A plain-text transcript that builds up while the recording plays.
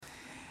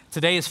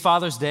Today is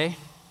Father's Day.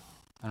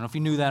 I don't know if you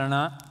knew that or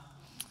not.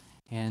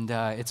 And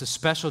it's a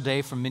special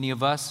day for many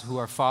of us who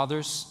are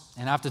fathers.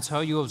 And I have to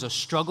tell you, it was a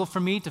struggle for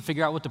me to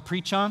figure out what to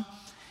preach on.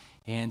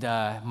 And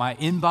my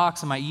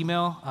inbox and my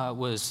email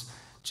was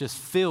just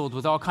filled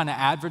with all kind of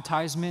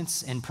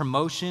advertisements and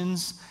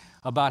promotions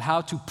about how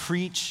to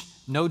preach,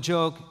 no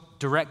joke,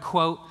 direct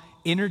quote,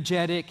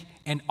 energetic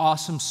and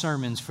awesome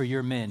sermons for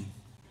your men.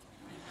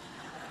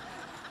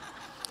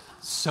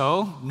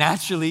 So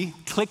naturally,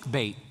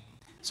 clickbait.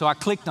 So I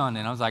clicked on it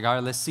and I was like, all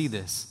right, let's see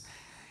this.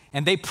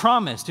 And they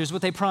promised, here's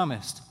what they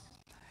promised.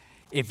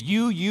 If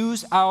you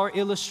use our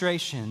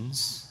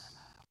illustrations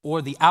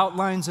or the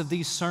outlines of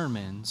these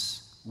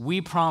sermons, we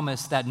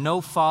promise that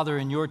no father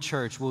in your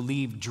church will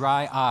leave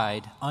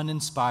dry-eyed,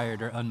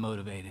 uninspired, or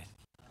unmotivated.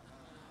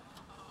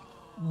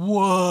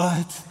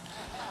 What?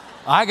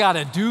 I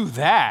gotta do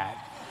that.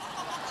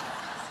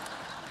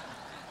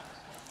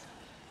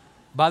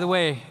 By the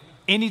way,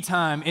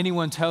 anytime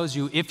anyone tells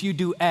you, if you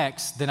do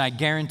X, then I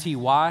guarantee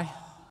Y,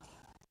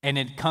 and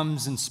it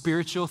comes in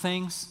spiritual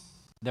things,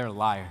 they're a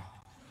liar.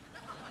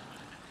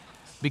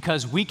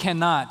 Because we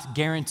cannot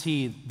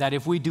guarantee that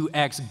if we do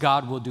X,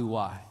 God will do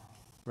Y,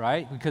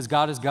 right? Because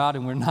God is God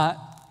and we're not.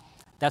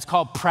 That's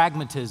called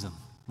pragmatism,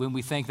 when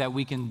we think that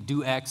we can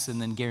do X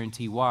and then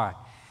guarantee Y.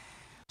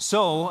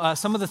 So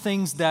some of the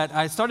things that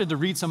I started to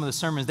read some of the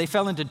sermons, they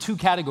fell into two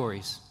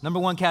categories. Number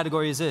one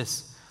category is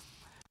this.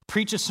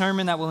 Preach a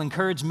sermon that will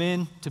encourage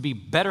men to be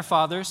better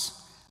fathers,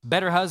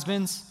 better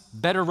husbands,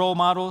 better role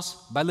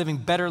models, by living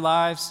better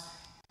lives,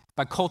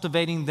 by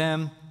cultivating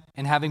them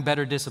and having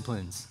better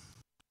disciplines.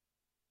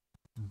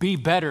 Be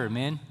better,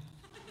 men.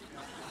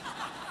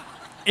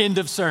 End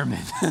of sermon.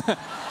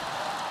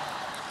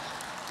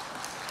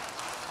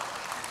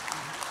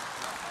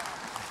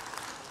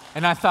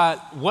 And I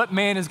thought, what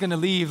man is going to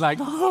leave like,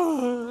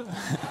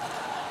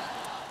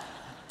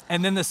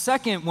 And then the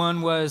second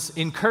one was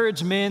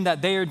encourage men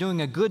that they are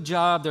doing a good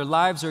job. Their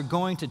lives are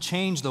going to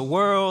change the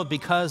world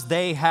because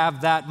they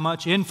have that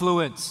much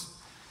influence.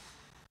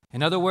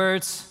 In other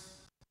words,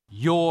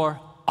 you're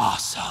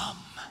awesome.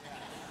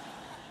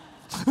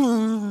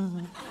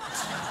 And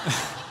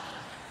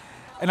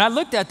I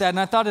looked at that and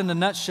I thought in a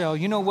nutshell,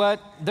 you know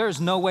what? There's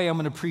no way I'm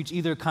going to preach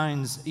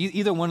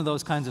either one of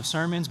those kinds of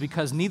sermons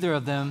because neither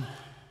of them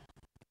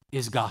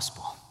is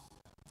gospel.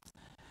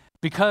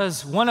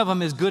 Because one of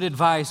them is good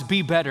advice,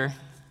 be better.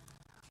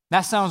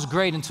 That sounds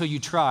great until you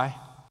try.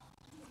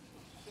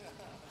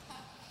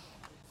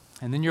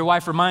 And then your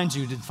wife reminds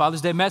you, the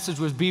Father's Day message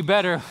was be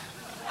better.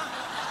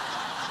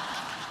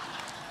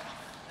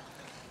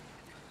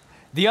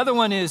 The other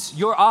one is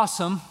you're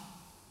awesome,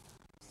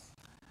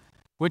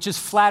 which is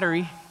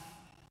flattery.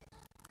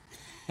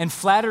 And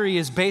flattery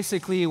is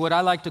basically what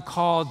I like to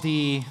call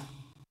the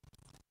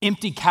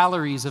empty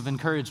calories of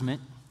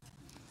encouragement.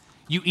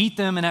 You eat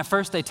them, and at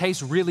first they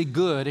taste really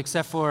good,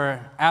 except for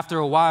after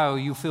a while,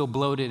 you feel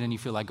bloated and you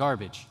feel like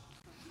garbage.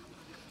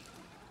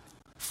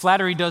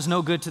 Flattery does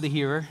no good to the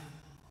hearer.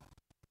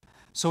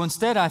 So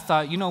instead, I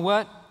thought, you know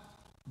what?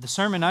 The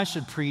sermon I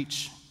should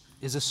preach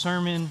is a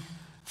sermon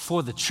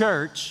for the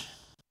church,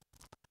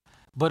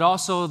 but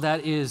also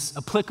that is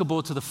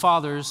applicable to the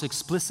fathers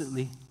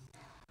explicitly,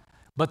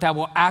 but that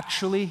will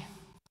actually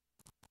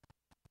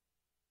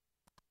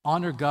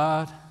honor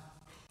God,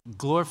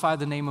 glorify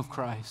the name of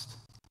Christ,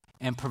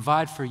 and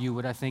provide for you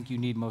what I think you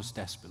need most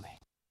desperately,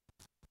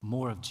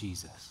 more of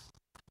Jesus.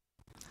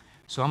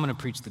 So I'm going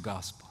to preach the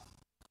gospel.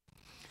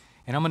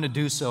 And I'm going to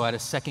do so out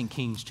of 2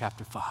 Kings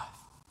chapter 5.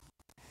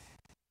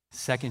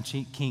 2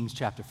 Kings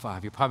chapter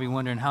 5. You're probably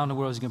wondering how in the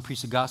world is he going to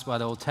preach the gospel out of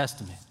the Old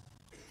Testament.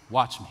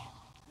 Watch me.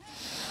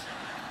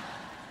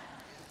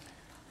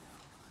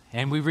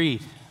 And we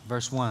read,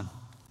 verse 1.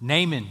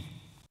 Naaman,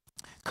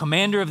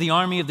 commander of the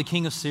army of the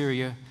king of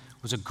Syria,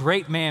 was a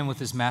great man with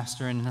his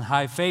master and in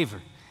high favor,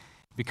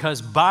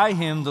 because by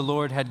him the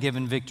Lord had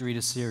given victory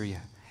to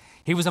Syria.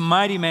 He was a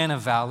mighty man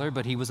of valor,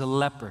 but he was a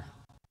leper.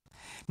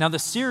 Now the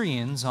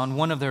Syrians, on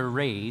one of their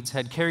raids,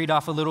 had carried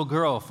off a little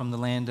girl from the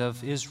land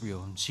of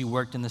Israel, and she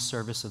worked in the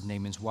service of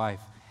Naaman's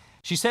wife.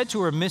 She said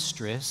to her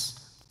mistress,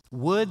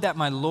 "Would that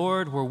my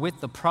Lord were with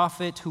the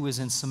prophet who is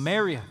in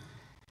Samaria.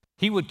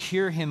 He would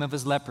cure him of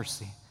his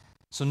leprosy."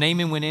 So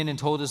Naaman went in and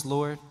told his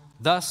Lord.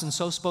 Thus and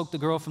so spoke the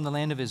girl from the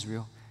land of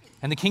Israel.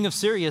 And the king of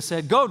Syria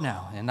said, "Go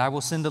now, and I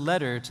will send a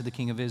letter to the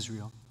king of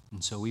Israel."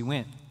 And so he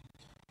went,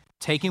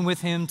 taking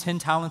with him 10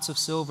 talents of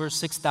silver,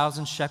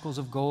 6,000 shekels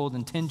of gold,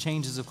 and 10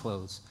 changes of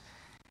clothes.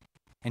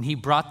 And he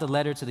brought the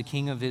letter to the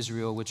king of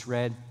Israel, which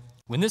read,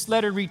 "When this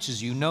letter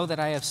reaches you, know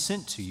that I have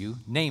sent to you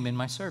Naaman,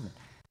 my servant,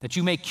 that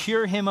you may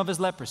cure him of his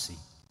leprosy."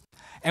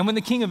 And when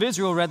the king of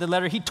Israel read the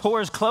letter, he tore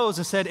his clothes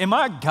and said, "Am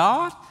I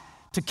God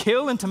to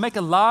kill and to make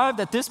alive,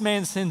 that this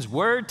man sends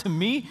word to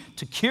me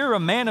to cure a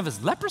man of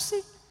his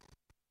leprosy?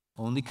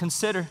 Only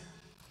consider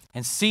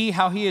and see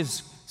how he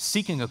is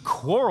seeking a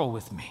quarrel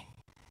with me."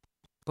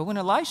 But when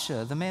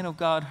Elisha, the man of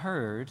God,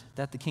 heard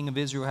that the king of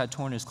Israel had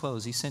torn his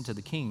clothes, he sent to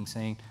the king,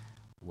 saying,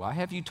 "Why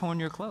have you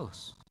torn your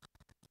clothes?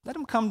 Let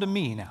him come to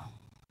me now,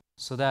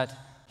 so that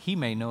he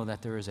may know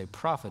that there is a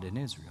prophet in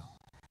Israel."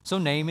 So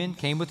Naaman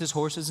came with his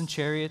horses and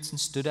chariots and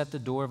stood at the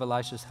door of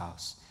Elisha's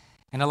house.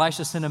 And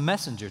Elisha sent a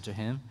messenger to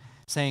him,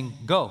 saying,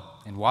 "Go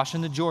and wash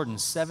in the Jordan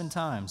 7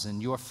 times,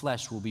 and your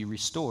flesh will be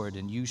restored,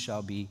 and you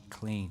shall be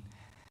clean."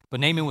 But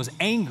Naaman was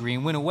angry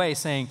and went away,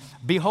 saying,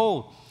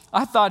 "Behold,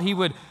 I thought he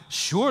would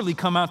surely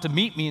come out to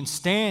meet me and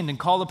stand and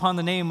call upon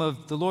the name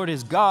of the Lord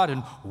his God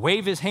and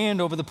wave his hand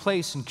over the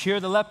place and cure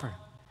the leper.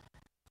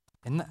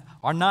 And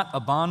are not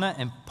Abana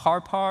and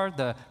Parpar,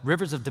 the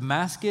rivers of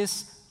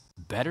Damascus,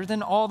 better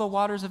than all the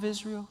waters of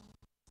Israel?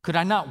 Could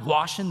I not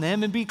wash in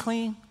them and be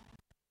clean?"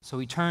 So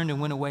he turned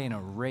and went away in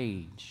a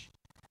rage.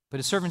 But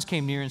his servants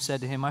came near and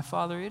said to him, "My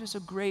father, it is a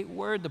great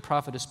word the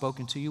prophet has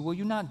spoken to you. Will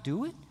you not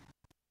do it?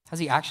 Has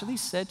he actually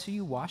said to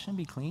you, 'Wash and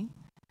be clean'?"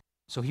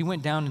 So he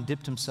went down and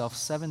dipped himself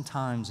 7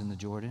 times in the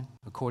Jordan,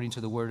 according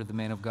to the word of the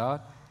man of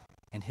God,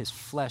 and his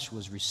flesh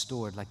was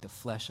restored like the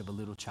flesh of a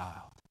little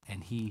child,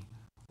 and he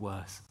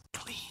was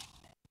clean.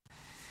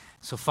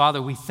 So,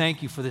 Father, we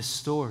thank you for this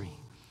story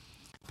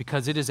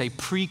because it is a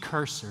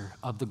precursor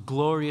of the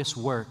glorious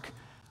work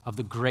of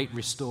the great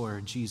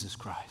restorer, Jesus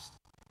Christ.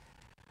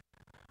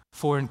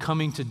 For in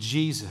coming to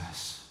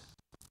Jesus,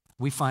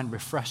 we find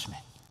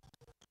refreshment.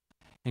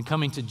 In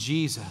coming to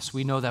Jesus,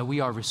 we know that we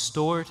are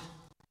restored.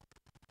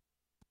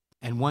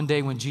 And one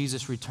day when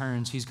Jesus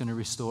returns, he's going to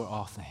restore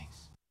all things.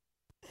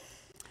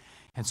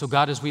 And so,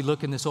 God, as we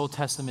look in this Old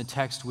Testament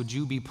text, would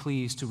you be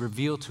pleased to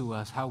reveal to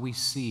us how we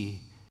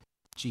see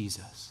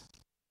Jesus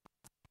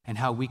and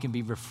how we can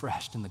be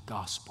refreshed in the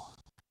gospel.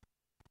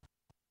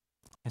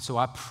 And so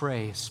I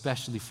pray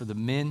especially for the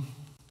men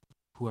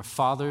who are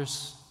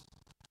fathers.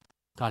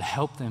 God,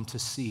 help them to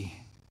see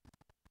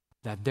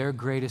that their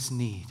greatest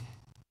need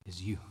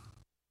is you.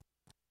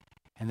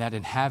 And that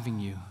in having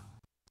you,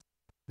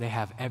 they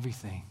have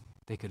everything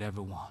they could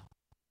ever want.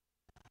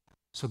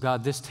 So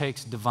God, this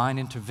takes divine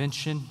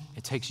intervention.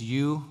 It takes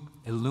you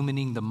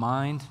illumining the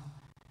mind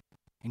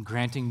and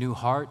granting new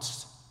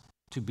hearts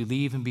to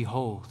believe and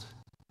behold.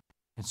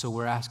 And so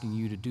we're asking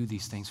you to do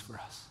these things for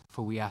us,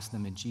 for we ask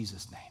them in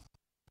Jesus' name.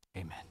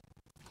 Amen.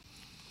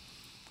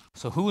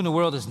 So who in the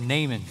world is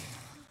Naaman?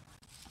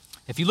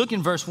 If you look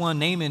in verse 1,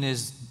 Naaman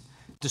is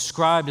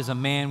described as a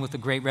man with a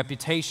great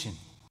reputation.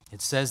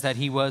 It says that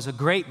he was a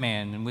great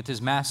man and with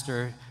his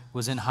master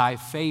was in high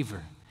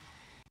favor.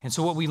 And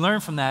so what we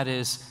learn from that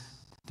is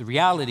the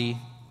reality,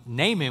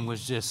 Naaman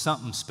was just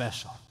something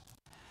special.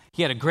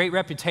 He had a great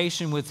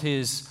reputation with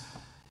his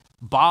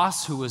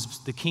boss, who was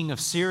the king of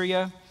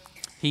Syria.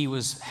 He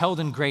was held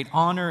in great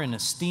honor and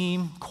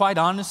esteem. Quite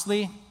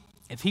honestly,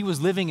 if he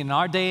was living in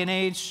our day and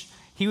age,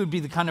 he would be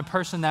the kind of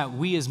person that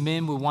we as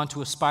men would want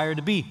to aspire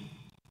to be.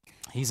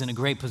 He's in a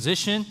great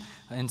position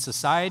in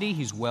society.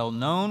 He's well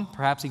known,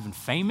 perhaps even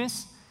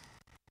famous.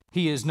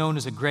 He is known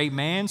as a great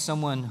man,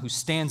 someone who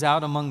stands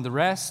out among the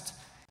rest.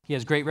 He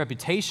has great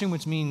reputation,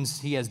 which means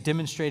he has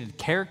demonstrated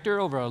character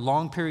over a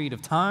long period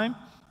of time.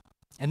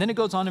 And then it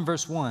goes on in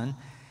verse 1,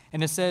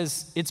 and it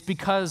says, it's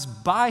because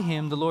by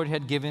him the Lord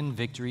had given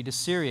victory to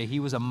Syria. He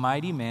was a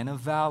mighty man of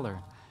valor,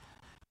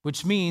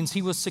 which means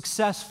he was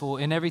successful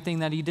in everything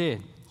that he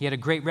did. He had a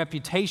great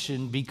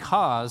reputation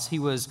because he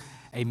was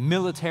a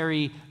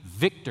military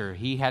victor.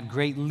 He had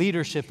great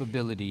leadership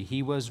ability.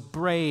 He was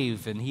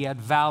brave and he had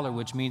valor,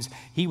 which means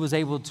he was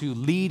able to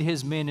lead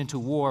his men into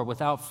war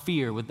without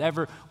fear,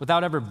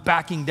 without ever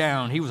backing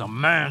down. He was a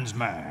man's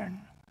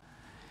man.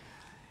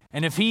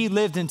 And if he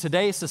lived in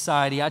today's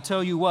society, I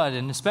tell you what,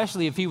 and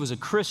especially if he was a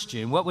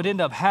Christian, what would end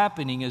up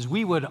happening is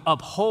we would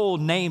uphold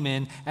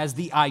Naaman as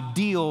the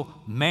ideal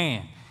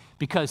man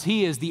because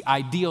he is the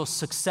ideal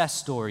success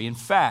story. In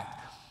fact,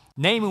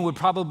 Naaman would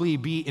probably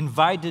be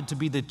invited to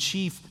be the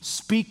chief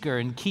speaker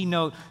and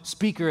keynote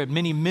speaker at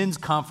many men's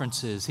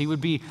conferences. He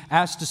would be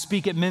asked to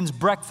speak at men's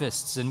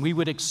breakfasts, and we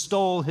would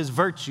extol his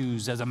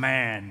virtues as a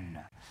man.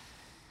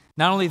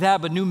 Not only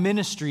that, but new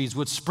ministries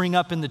would spring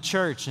up in the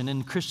church and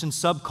in Christian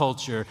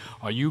subculture.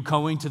 Are you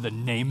going to the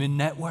Naaman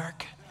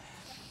Network?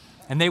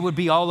 And they would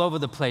be all over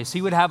the place.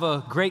 He would have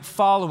a great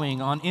following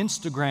on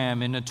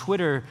Instagram and a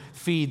Twitter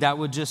feed that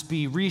would just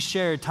be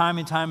reshared time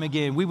and time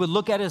again. We would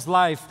look at his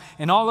life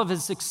and all of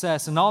his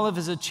success and all of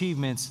his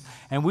achievements,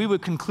 and we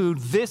would conclude,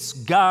 this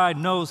guy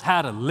knows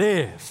how to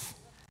live.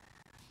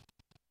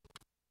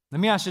 Let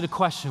me ask you the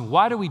question,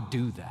 why do we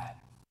do that?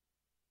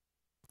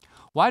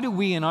 Why do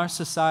we in our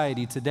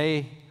society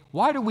today,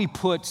 why do we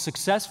put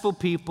successful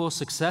people,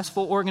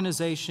 successful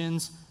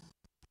organizations,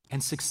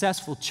 and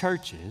successful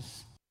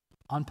churches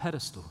on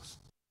pedestals?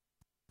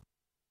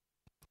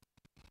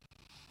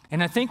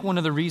 And I think one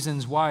of the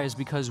reasons why is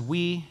because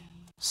we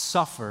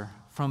suffer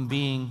from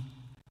being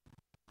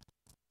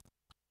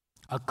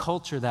a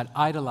culture that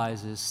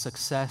idolizes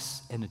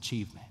success and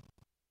achievement.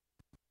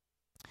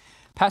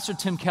 Pastor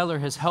Tim Keller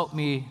has helped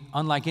me,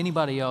 unlike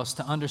anybody else,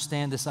 to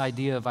understand this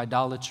idea of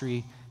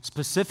idolatry,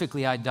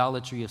 specifically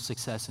idolatry of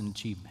success and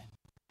achievement.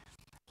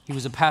 He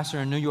was a pastor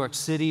in New York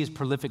City, he's a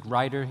prolific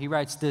writer. He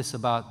writes this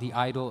about the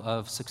idol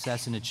of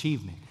success and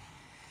achievement.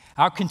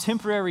 Our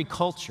contemporary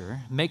culture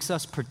makes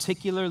us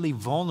particularly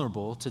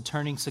vulnerable to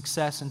turning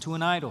success into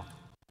an idol.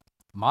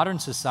 Modern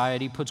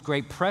society puts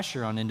great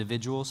pressure on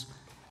individuals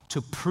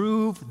to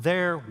prove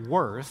their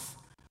worth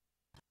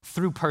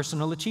through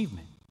personal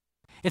achievement.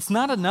 It's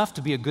not enough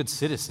to be a good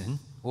citizen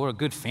or a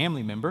good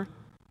family member.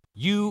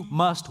 You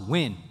must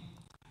win.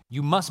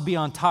 You must be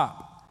on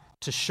top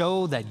to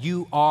show that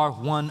you are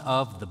one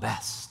of the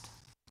best.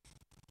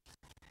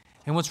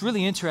 And what's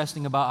really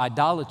interesting about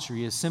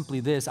idolatry is simply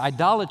this: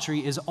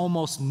 idolatry is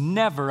almost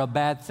never a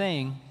bad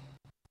thing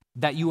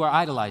that you are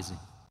idolizing.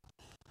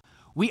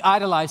 We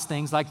idolize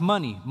things like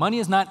money. Money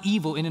is not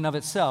evil in and of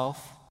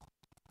itself,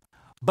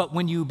 but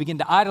when you begin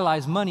to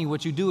idolize money,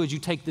 what you do is you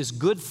take this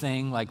good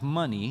thing like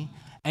money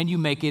and you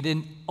make it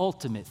an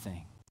ultimate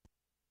thing.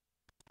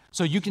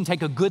 So you can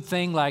take a good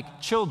thing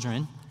like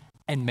children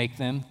and make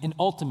them an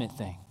ultimate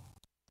thing.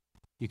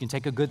 You can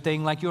take a good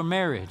thing like your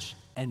marriage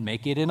and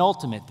make it an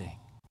ultimate thing.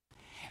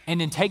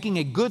 And in taking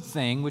a good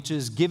thing, which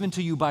is given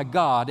to you by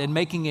God, and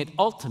making it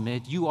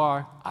ultimate, you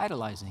are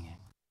idolizing it.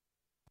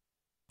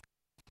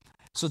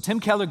 So Tim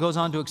Keller goes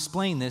on to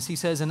explain this. He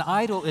says, an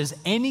idol is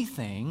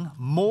anything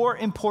more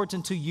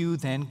important to you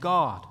than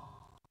God.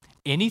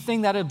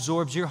 Anything that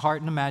absorbs your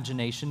heart and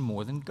imagination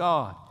more than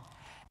God.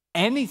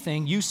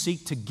 Anything you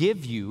seek to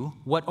give you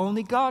what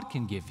only God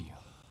can give you.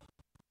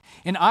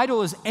 An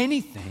idol is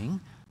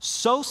anything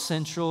so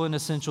central and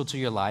essential to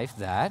your life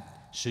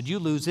that, should you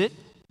lose it,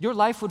 your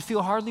life would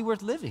feel hardly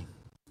worth living.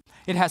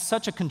 It has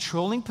such a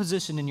controlling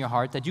position in your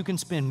heart that you can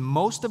spend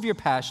most of your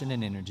passion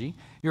and energy,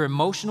 your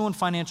emotional and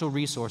financial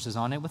resources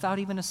on it without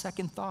even a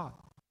second thought.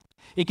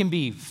 It can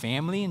be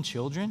family and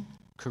children,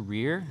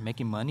 career,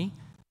 making money,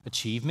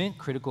 achievement,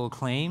 critical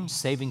acclaim,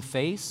 saving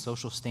face,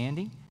 social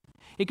standing.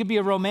 It could be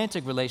a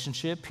romantic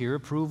relationship, peer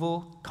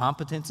approval,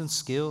 competence and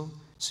skill,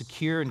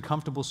 secure and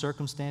comfortable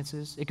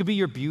circumstances. It could be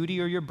your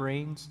beauty or your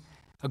brains,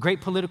 a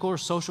great political or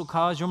social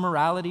cause, your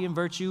morality and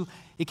virtue.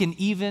 It can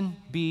even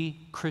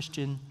be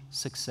Christian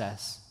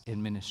success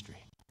in ministry.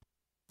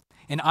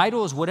 An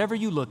idol is whatever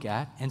you look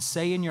at and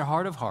say in your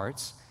heart of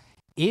hearts,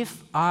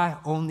 if I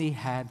only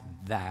had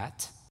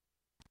that,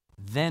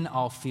 then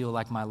I'll feel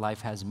like my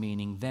life has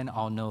meaning, then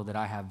I'll know that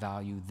I have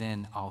value,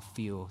 then I'll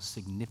feel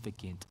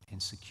significant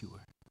and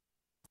secure.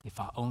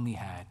 If I only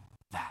had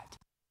that.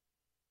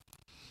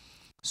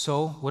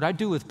 So what I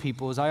do with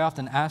people is I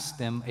often ask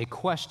them a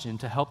question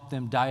to help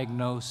them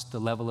diagnose the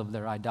level of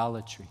their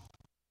idolatry.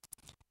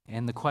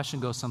 And the question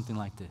goes something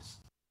like this.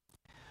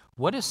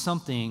 What is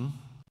something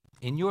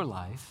in your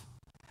life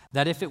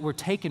that if it were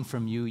taken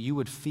from you, you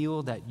would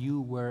feel that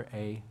you were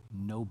a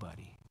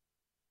nobody?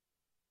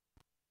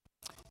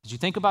 As you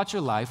think about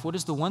your life, what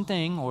is the one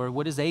thing or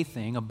what is a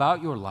thing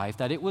about your life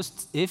that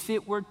if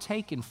it were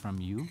taken from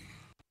you,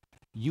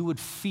 you would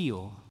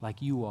feel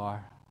like you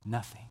are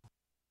nothing,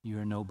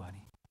 you're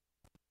nobody?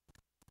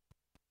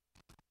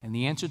 And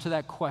the answer to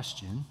that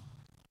question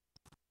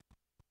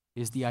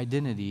is the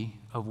identity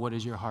of what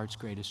is your heart's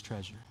greatest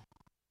treasure.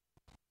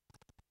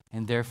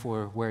 And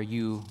therefore, where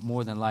you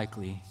more than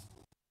likely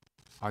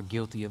are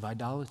guilty of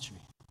idolatry.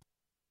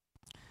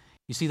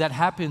 You see, that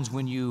happens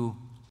when you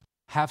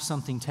have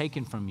something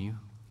taken from you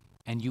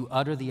and you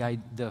utter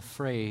the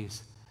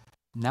phrase,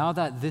 now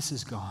that this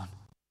is gone,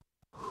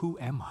 who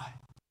am I?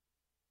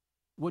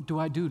 What do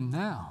I do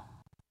now?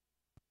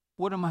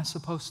 What am I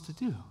supposed to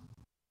do?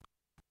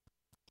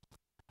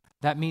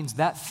 That means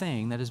that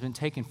thing that has been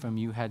taken from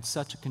you had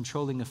such a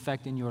controlling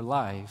effect in your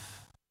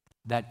life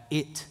that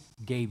it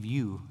gave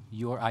you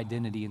your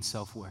identity and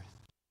self-worth,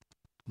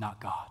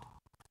 not God.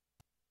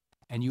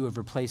 And you have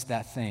replaced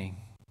that thing,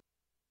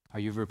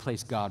 or you've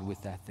replaced God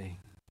with that thing.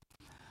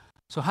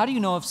 So how do you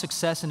know if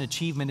success and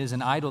achievement is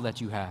an idol that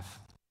you have?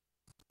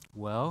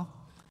 Well,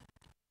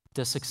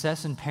 does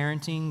success in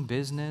parenting,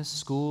 business,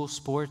 school,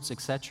 sports,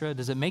 etc.,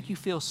 does it make you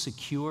feel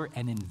secure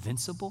and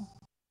invincible?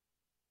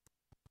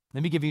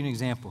 Let me give you an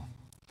example.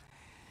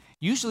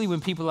 Usually when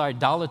people are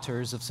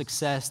idolaters of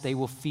success, they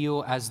will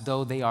feel as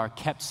though they are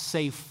kept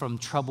safe from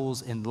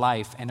troubles in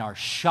life and are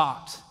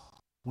shocked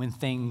when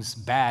things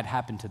bad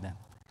happen to them.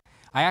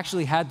 I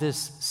actually had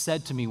this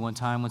said to me one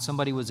time when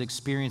somebody was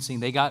experiencing,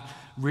 they got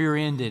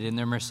rear-ended and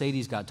their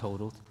Mercedes got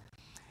totaled.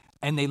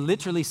 And they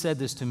literally said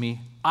this to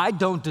me, I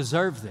don't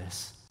deserve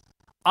this.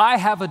 I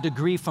have a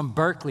degree from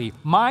Berkeley.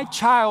 My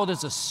child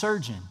is a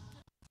surgeon.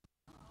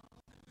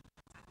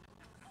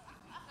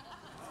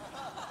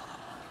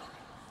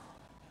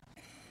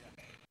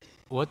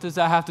 What does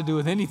that have to do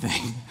with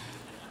anything?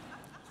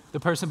 The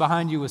person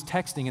behind you was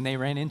texting and they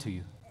ran into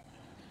you.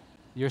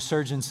 Your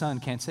surgeon's son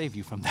can't save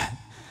you from that.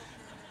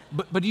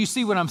 But you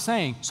see what I'm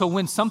saying? So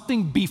when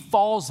something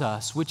befalls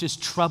us, which is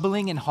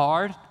troubling and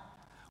hard,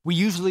 we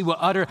usually will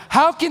utter,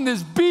 how can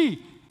this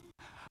be?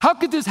 How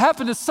could this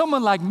happen to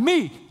someone like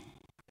me?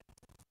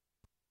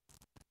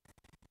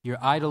 Your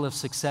idol of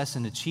success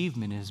and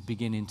achievement is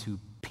beginning to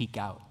peak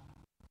out.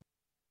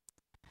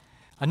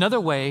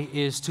 Another way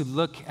is to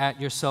look at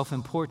your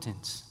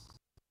self-importance.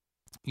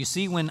 You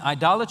see, when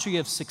idolatry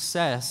of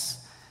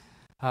success,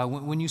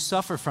 when you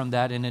suffer from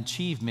that in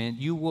achievement,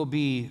 you will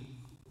be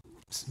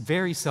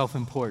very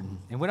self-important.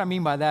 And what I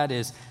mean by that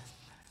is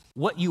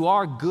what you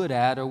are good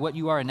at or what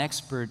you are an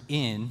expert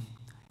in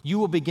you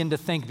will begin to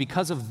think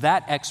because of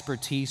that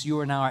expertise, you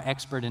are now an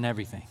expert in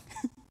everything.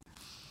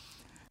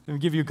 Let me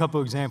give you a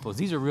couple examples.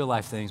 These are real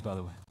life things, by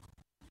the way.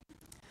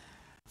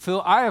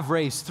 Phil, I have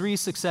raised 3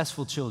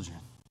 successful children,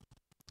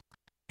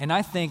 and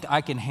I think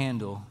I can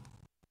handle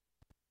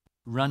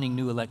running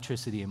new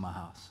electricity in my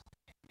house.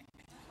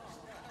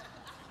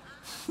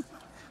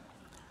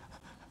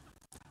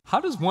 How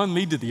does one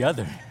lead to the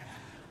other?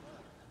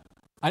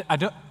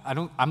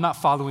 I'm not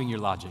following your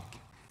logic.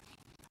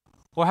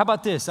 Or how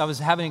about this? I was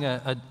having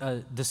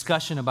a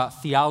discussion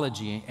about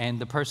theology, and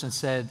the person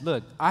said,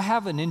 look, I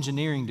have an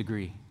engineering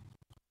degree.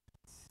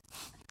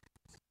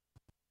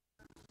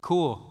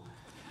 Cool.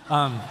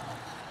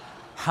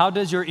 How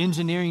does your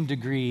engineering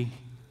degree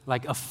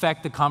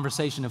affect the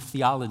conversation of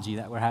theology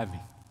that we're having?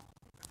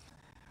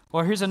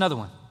 Or here's another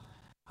one.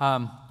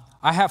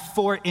 I have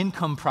 4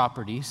 income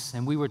properties,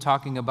 and we were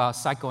talking about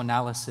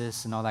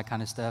psychoanalysis and all that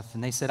kind of stuff,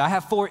 and they said, I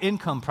have 4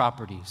 income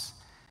properties.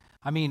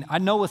 I mean, I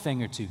know a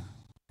thing or two.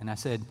 And I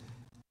said,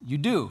 you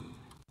do,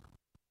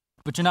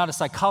 but you're not a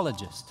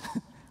psychologist.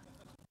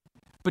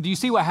 But do you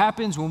see what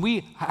happens when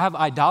we have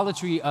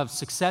idolatry of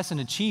success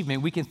and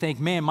achievement? We can think,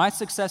 man, my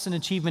success and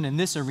achievement in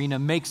this arena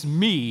makes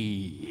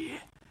me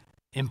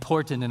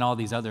important in all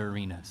these other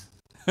arenas.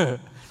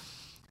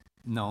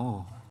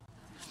 No.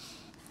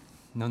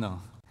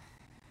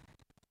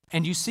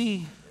 And you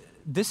see,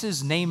 this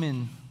is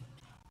Naaman.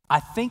 I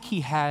think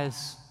he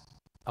has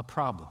a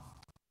problem.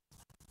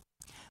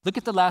 Look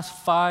at the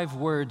last 5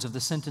 words of the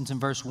sentence in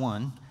verse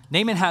 1.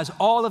 Naaman has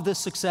all of this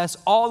success,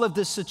 all of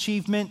this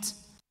achievement,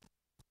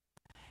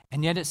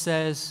 and yet it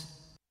says,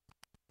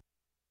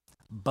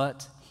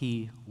 but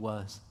he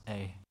was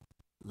a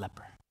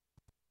leper.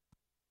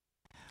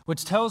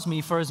 Which tells me,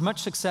 for as much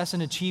success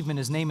and achievement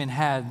as Naaman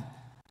had,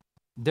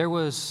 there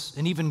was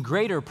an even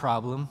greater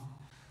problem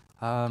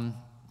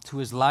to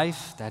his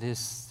life. That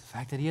is the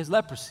fact that he has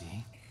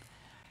leprosy.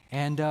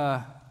 And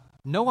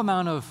no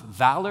amount of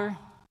valor,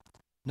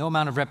 no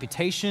amount of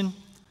reputation,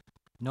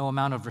 no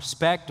amount of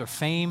respect or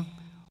fame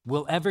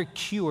will ever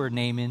cure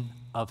Naaman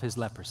of his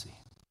leprosy.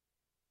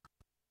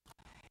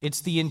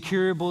 It's the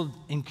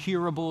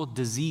incurable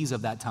disease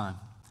of that time.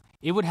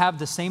 It would have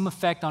the same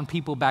effect on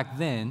people back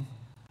then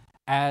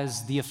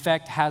as the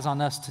effect has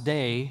on us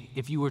today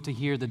if you were to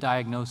hear the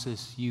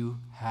diagnosis, you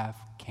have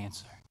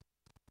cancer.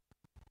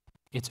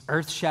 It's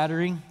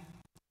earth-shattering.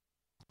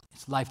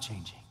 It's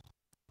life-changing.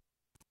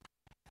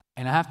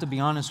 And I have to be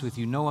honest with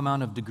you, no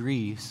amount of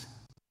degrees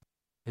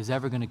is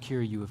ever going to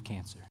cure you of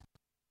cancer.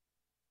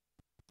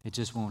 It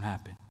just won't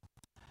happen.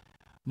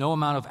 No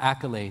amount of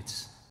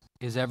accolades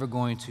is ever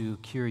going to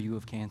cure you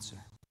of cancer.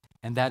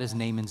 And that is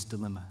Naaman's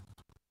dilemma.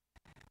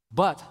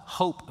 But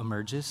hope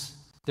emerges.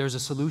 There's a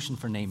solution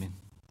for Naaman.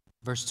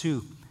 Verse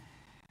 2,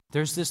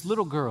 there's this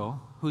little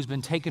girl who's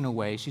been taken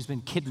away. She's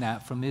been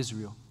kidnapped from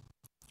Israel.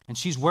 And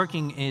she's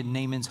working in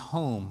Naaman's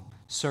home,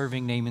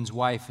 serving Naaman's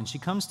wife. And she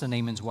comes to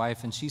Naaman's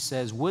wife and she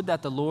says, would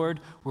that the Lord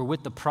were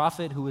with the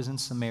prophet who is in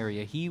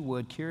Samaria. He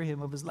would cure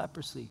him of his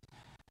leprosy.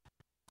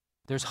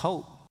 There's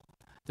hope.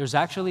 There's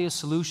actually a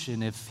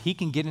solution. If he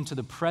can get into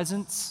the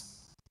presence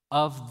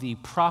of the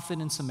prophet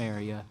in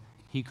Samaria,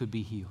 he could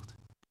be healed.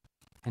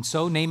 And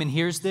so Naaman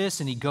hears this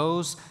and he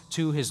goes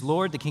to his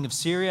lord, the king of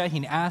Syria.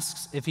 He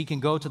asks if he can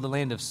go to the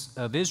land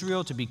of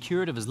Israel to be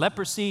cured of his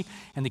leprosy.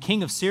 And the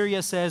king of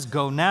Syria says,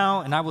 go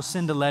now and I will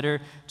send a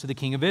letter to the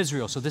king of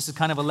Israel. So this is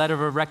kind of a letter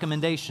of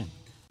recommendation.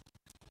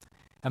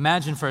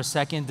 Imagine for a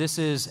second, this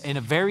is a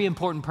very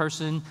important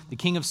person, the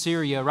king of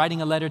Syria,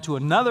 writing a letter to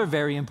another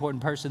very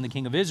important person, the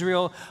king of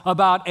Israel,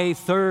 about a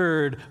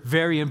third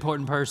very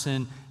important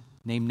person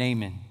named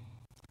Naaman,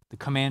 the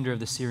commander of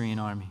the Syrian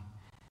army.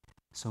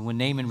 So when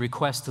Naaman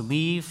requests to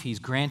leave, he's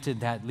granted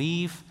that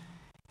leave,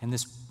 and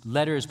this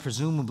letter is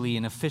presumably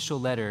an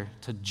official letter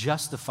to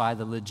justify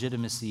the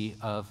legitimacy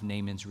of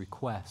Naaman's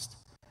request.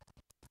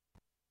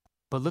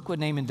 But look what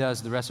Naaman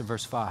does the rest of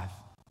verse 5.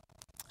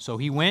 So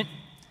he went,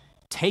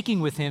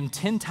 taking with him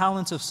 10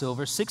 talents of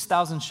silver,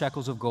 6,000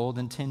 shekels of gold,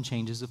 and 10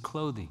 changes of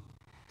clothing.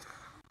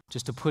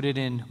 Just to put it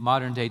in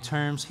modern day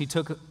terms, he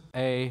took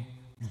a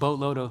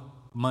boatload of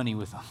money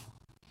with him.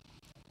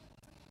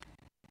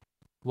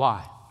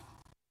 Why?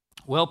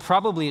 Well,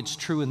 probably it's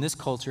true in this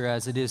culture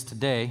as it is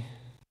today.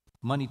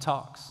 Money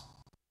talks.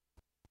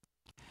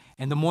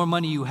 And the more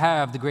money you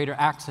have, the greater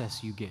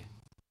access you get.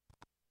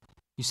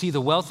 You see,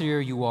 the wealthier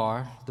you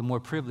are, the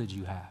more privilege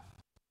you have.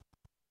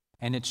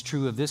 And it's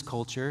true of this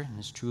culture, and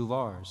it's true of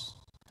ours.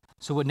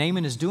 So what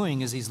Naaman is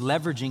doing is he's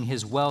leveraging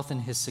his wealth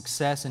and his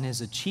success and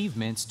his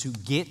achievements to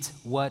get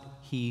what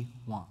he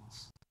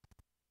wants.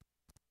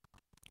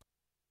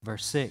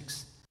 Verse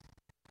 6.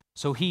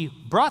 So he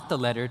brought the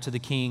letter to the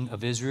king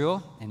of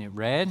Israel, and it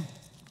read,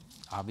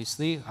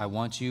 obviously, I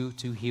want you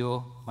to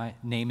heal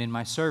Naaman,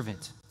 my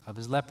servant, of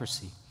his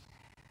leprosy.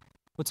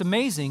 What's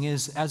amazing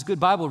is, as good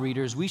Bible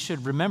readers, we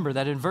should remember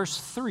that in verse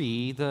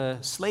 3, the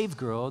slave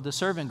girl, the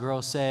servant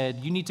girl said,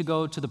 you need to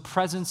go to the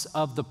presence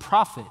of the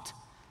prophet.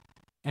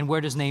 And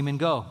where does Naaman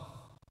go?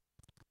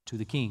 To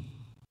the king.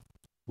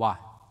 Why?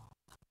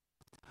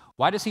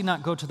 Why does he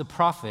not go to the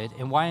prophet,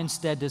 and why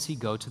instead does he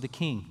go to the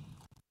king?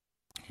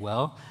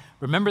 Well,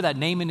 remember that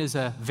Naaman is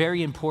a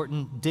very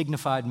important,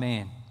 dignified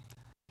man.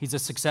 He's a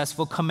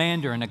successful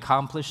commander, an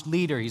accomplished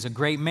leader. He's a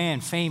great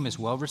man, famous,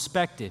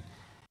 well-respected.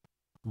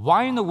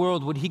 Why in the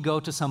world would he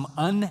go to some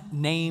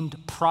unnamed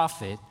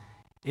prophet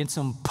in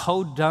some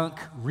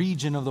podunk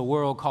region of the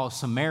world called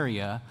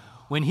Samaria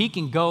when he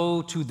can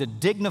go to the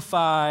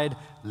dignified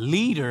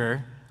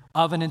leader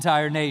of an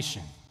entire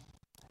nation?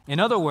 In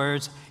other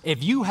words,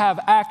 if you have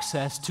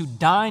access to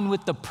dine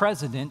with the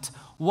president,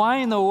 why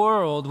in the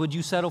world would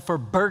you settle for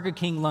Burger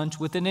King lunch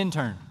with an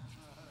intern?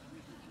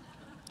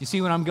 You see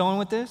where I'm going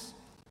with this?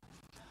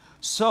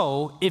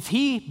 So, if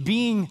he,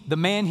 being the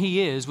man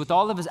he is, with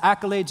all of his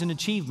accolades and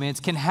achievements,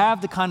 can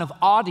have the kind of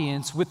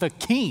audience with a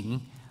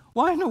king,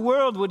 why in the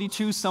world would he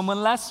choose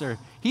someone lesser?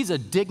 He's a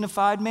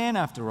dignified man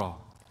after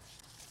all.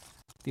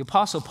 The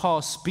Apostle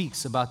Paul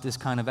speaks about this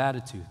kind of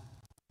attitude.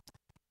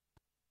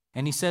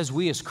 And he says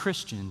we as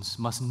Christians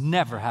must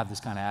never have this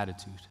kind of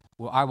attitude.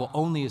 Well, I will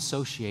only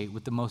associate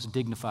with the most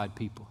dignified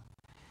people.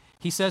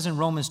 He says in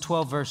Romans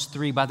 12, verse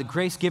 3, by the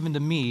grace given to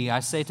me, I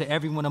say to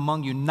everyone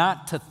among you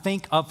not to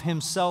think of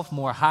himself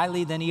more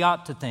highly than he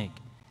ought to think,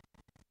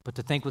 but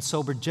to think with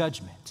sober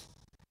judgment.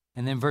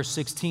 And then verse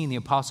 16, the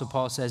Apostle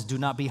Paul says, do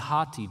not be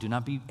haughty, do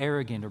not be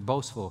arrogant or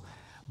boastful,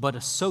 but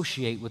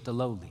associate with the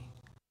lowly.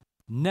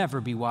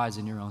 Never be wise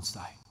in your own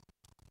sight.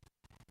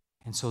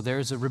 And so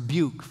there's a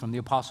rebuke from the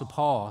Apostle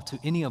Paul to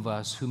any of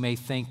us who may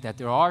think that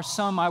there are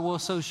some I will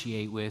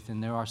associate with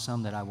and there are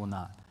some that I will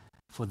not,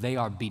 for they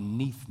are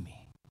beneath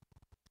me.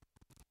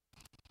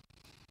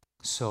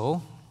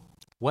 So,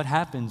 what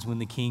happens when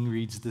the king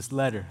reads this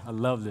letter? I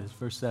love this,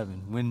 verse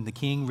 7. When the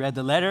king read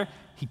the letter,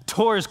 he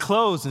tore his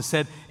clothes and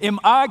said,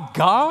 am I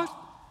God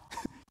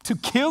to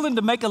kill and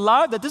to make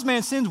alive, that this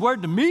man sends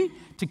word to me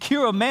to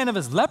cure a man of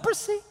his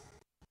leprosy?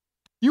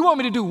 You want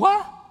me to do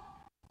what?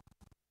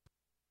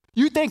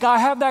 You think I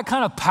have that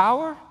kind of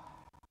power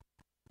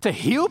to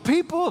heal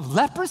people of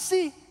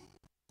leprosy?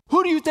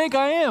 Who do you think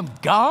I am,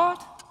 God?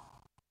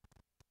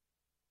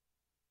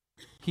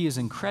 He is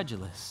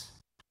incredulous.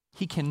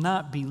 He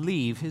cannot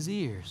believe his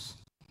ears.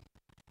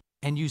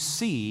 And you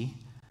see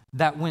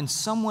that when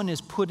someone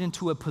is put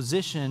into a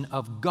position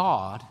of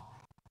God,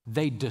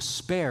 they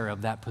despair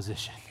of that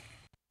position.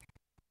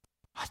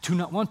 I do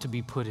not want to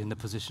be put in the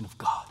position of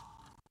God.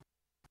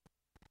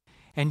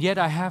 And yet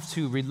I have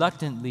to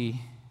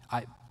reluctantly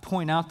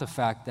point out the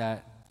fact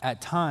that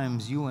at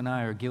times you and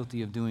I are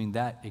guilty of doing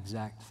that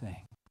exact thing.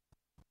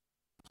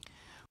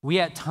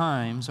 We at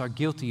times are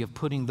guilty of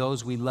putting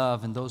those we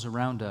love and those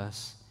around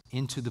us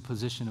into the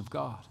position of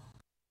God,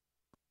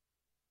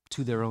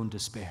 to their own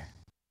despair.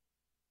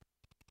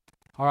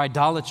 Our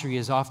idolatry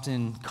is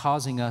often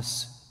causing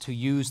us to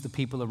use the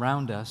people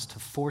around us to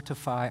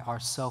fortify our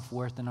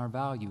self-worth and our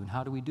value. And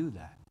how do we do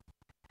that?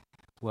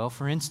 Well,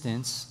 for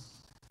instance,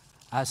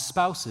 as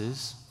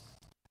spouses,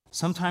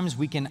 sometimes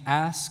we can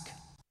ask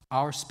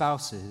our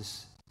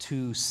spouses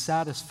to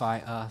satisfy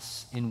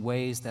us in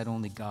ways that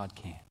only God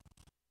can.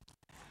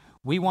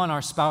 We want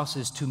our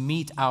spouses to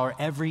meet our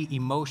every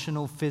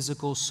emotional,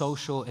 physical,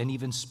 social, and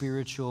even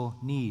spiritual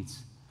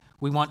needs.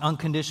 We want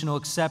unconditional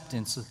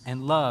acceptance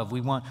and love.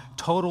 We want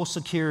total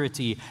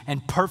security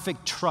and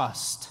perfect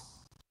trust.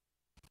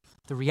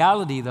 The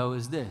reality, though,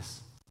 is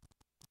this.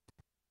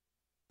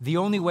 The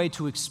only way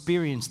to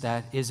experience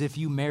that is if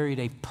you married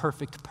a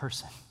perfect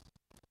person.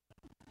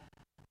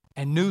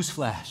 And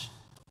newsflash,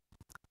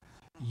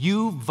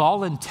 you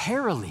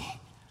voluntarily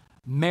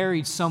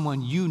married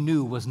someone you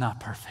knew was not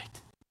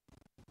perfect.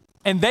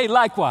 And they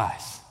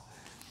likewise.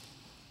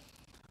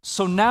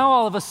 So now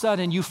all of a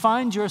sudden you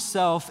find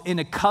yourself in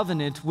a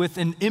covenant with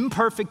an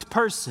imperfect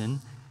person,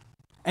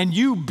 and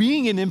you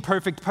being an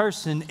imperfect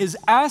person is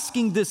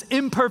asking this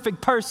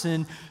imperfect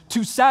person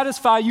to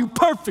satisfy you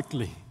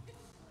perfectly.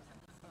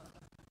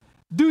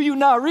 Do you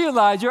not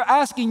realize you're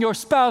asking your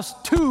spouse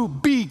to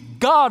be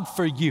God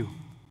for you?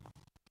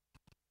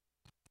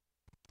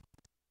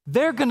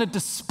 They're going to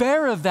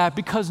despair of that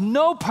because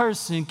no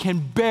person can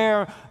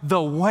bear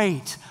the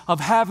weight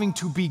of having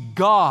to be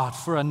God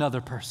for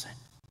another person.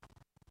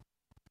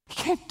 You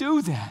can't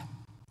do that.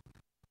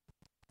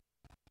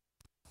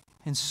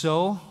 And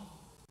so,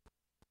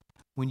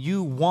 when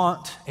you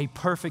want a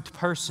perfect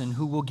person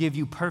who will give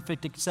you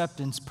perfect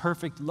acceptance,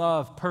 perfect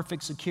love,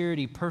 perfect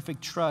security,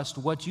 perfect trust,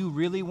 what you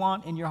really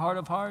want in your heart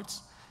of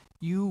hearts,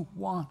 you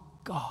want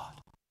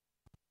God.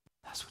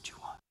 That's what you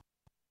want.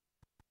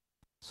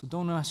 So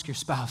don't ask your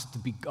spouse to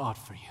be God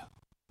for you,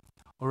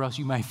 or else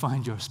you may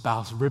find your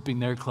spouse ripping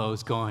their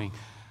clothes going,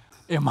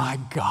 am I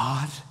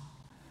God?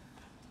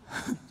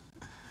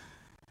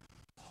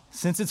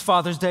 Since it's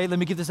Father's Day, let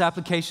me give this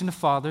application to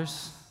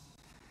fathers.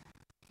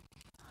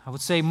 I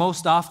would say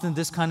most often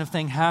this kind of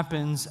thing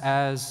happens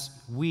as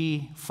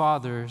we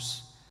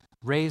fathers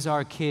raise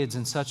our kids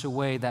in such a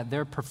way that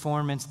their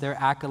performance, their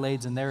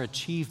accolades, and their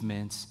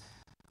achievements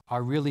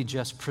are really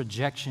just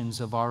projections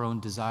of our own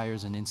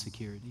desires and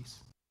insecurities.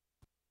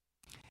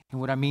 And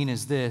what I mean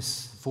is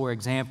this, for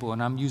example,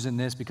 and I'm using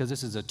this because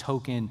this is a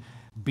token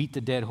beat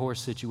the dead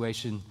horse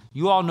situation.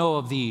 You all know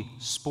of the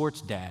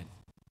sports dad.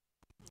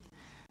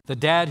 The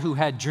dad who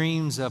had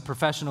dreams of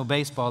professional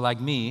baseball like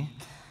me,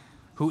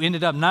 who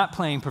ended up not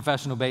playing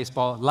professional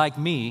baseball like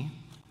me,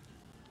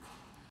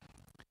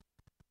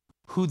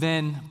 who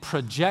then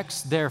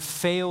projects their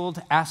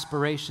failed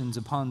aspirations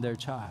upon their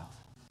child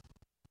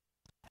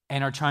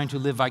and are trying to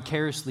live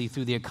vicariously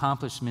through the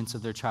accomplishments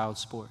of their child's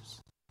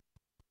sports.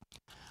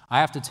 I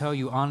have to tell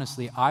you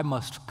honestly, I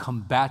must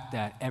combat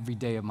that every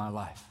day of my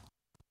life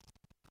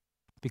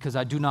because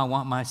I do not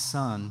want my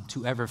son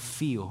to ever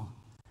feel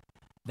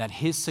that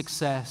his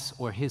success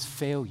or his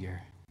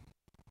failure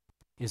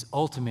is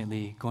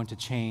ultimately going to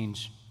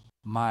change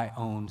my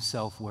own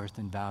self-worth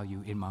and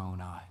value in my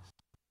own eyes.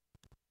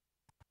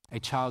 A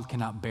child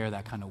cannot bear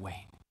that kind of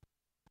weight.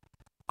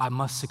 I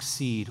must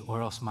succeed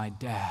or else my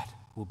dad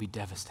will be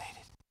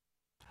devastated.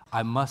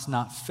 I must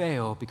not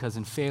fail because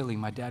in failing,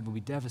 my dad will be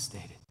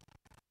devastated.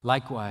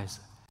 Likewise,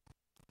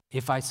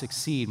 if I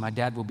succeed, my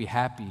dad will be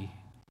happy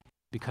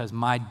because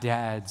my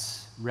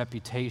dad's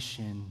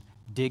reputation,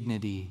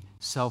 dignity,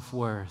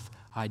 self-worth,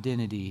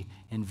 identity,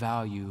 and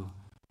value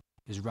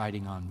is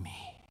riding on me.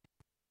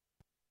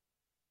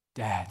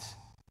 Dads,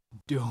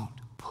 don't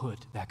put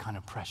that kind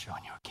of pressure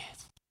on your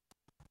kids.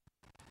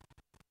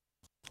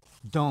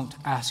 Don't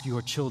ask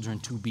your children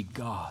to be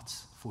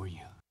gods for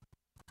you.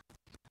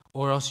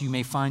 Or else you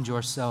may find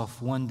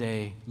yourself one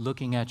day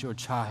looking at your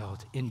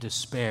child in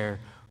despair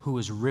who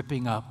is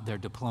ripping up their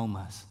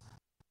diplomas,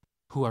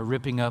 who are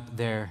ripping up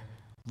their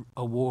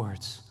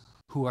awards,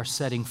 who are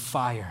setting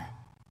fire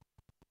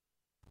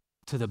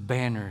to the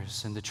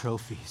banners and the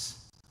trophies,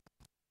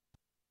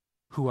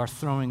 who are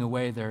throwing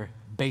away their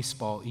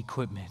baseball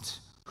equipment,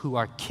 who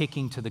are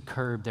kicking to the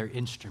curb their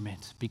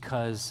instrument,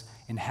 because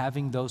in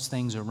having those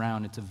things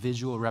around, it's a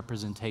visual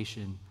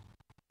representation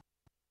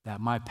that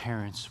my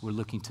parents were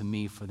looking to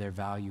me for their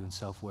value and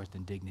self-worth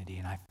and dignity,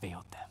 and I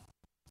failed them.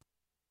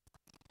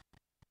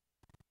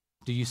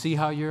 Do you see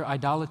how your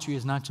idolatry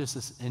is not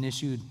just an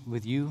issue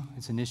with you?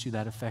 It's an issue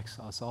that affects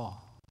us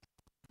all.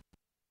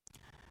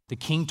 The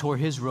king tore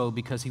his robe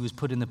because he was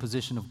put in the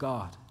position of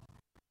God.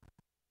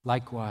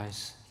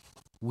 Likewise,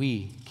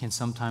 we can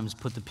sometimes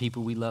put the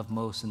people we love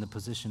most in the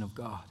position of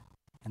God,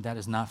 and that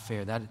is not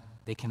fair. That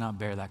they cannot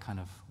bear that kind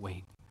of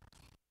weight.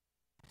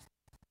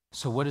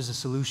 So what is the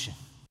solution?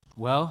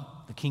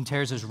 Well, the king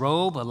tears his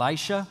robe.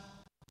 Elisha,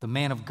 the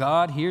man of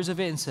God, hears of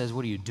it and says,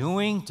 "What are you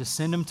doing? To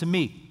send him to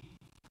me."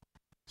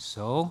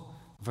 So,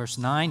 verse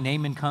 9,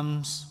 Naaman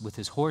comes with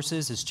his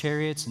horses, his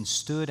chariots, and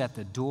stood at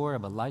the door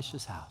of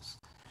Elisha's house.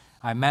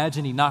 I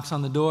imagine he knocks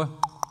on the door,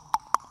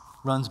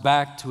 runs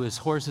back to his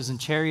horses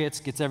and chariots,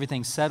 gets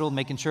everything settled,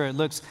 making sure it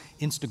looks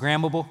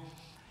Instagrammable,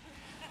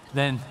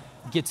 then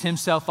gets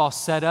himself all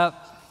set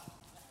up,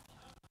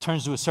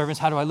 turns to his servants,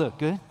 "How do I look?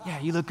 Good? Yeah,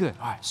 you look good.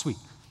 All right, sweet."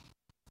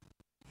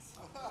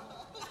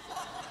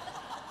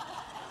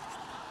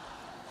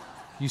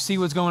 You see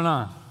what's going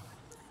on?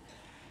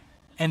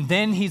 And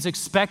then he's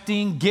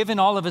expecting, given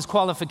all of his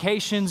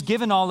qualifications,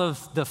 given all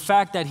of the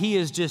fact that he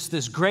is just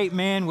this great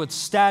man with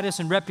status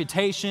and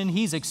reputation,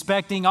 he's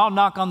expecting, I'll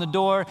knock on the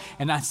door,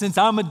 and since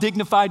I'm a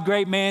dignified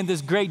great man,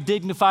 this great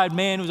dignified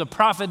man who's a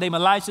prophet named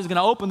Elisha is going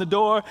to open the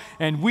door,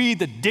 and we,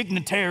 the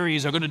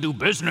dignitaries, are going to do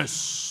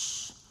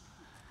business.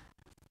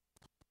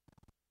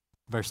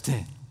 Verse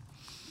 10.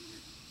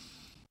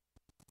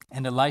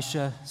 And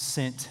Elisha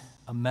sent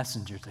a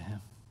messenger to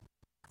him.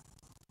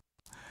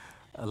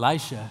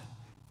 Elisha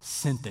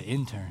sent the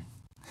intern.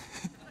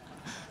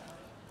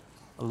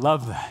 I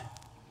love that.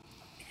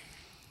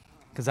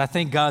 Because I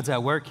think God's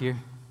at work here.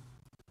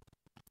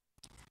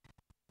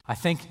 I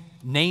think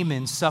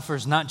Naaman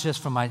suffers not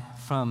just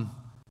from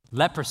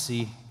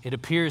leprosy. It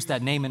appears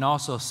that Naaman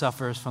also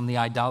suffers from the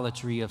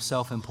idolatry of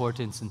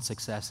self-importance and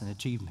success and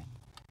achievement.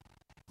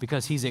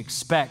 Because he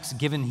expects,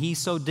 given he's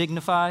so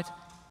dignified,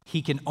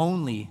 he can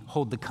only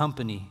hold the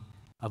company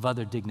of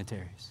other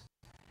dignitaries.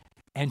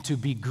 And to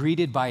be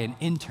greeted by an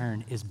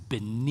intern is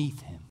beneath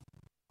him.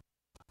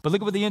 But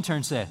look at what the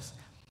intern says.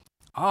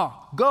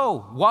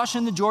 Go, wash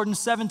in the Jordan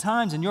 7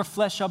 times, and your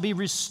flesh shall be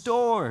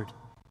restored,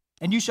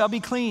 and you shall be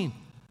clean.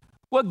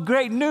 What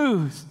great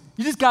news.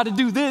 You just got to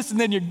do this, and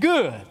then you're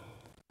good.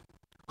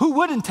 Who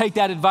wouldn't take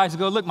that advice and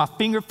go, look, my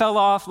finger fell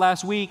off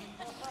last week.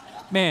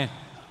 Man,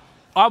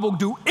 I will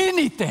do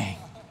anything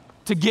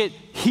to get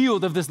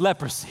healed of this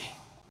leprosy.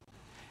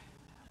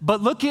 But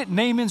look at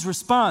Naaman's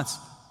response.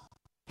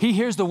 He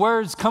hears the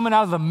words coming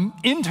out of the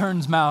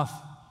intern's mouth.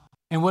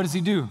 And what does he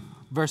do?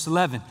 Verse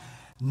 11.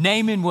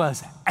 Naaman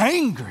was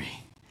angry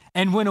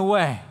and went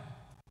away.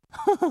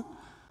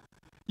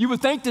 You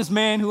would think this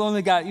man who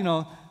only got,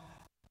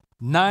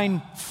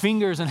 9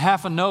 fingers and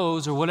half a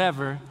nose or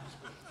whatever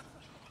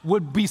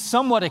would be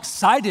somewhat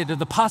excited at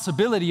the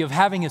possibility of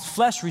having his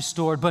flesh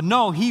restored. But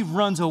no, he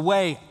runs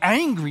away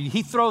angry.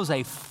 He throws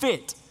a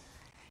fit.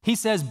 He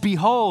says,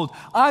 behold,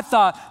 I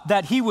thought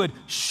that he would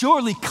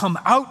surely come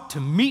out to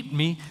meet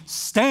me,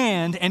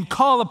 stand and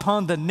call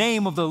upon the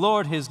name of the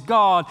Lord his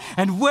God,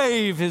 and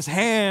wave his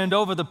hand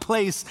over the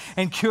place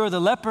and cure the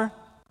leper.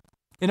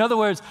 In other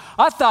words,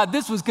 I thought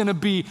this was going to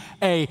be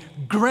a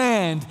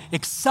grand,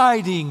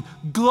 exciting,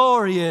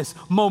 glorious,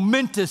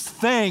 momentous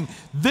thing.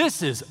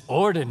 This is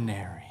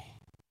ordinary.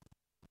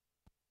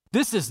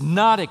 This is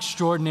not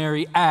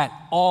extraordinary at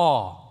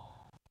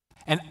all.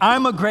 And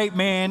I'm a great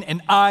man,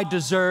 and I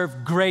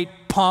deserve great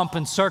pomp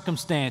and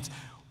circumstance.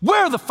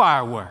 Where are the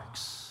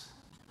fireworks?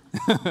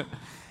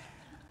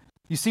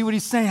 You see what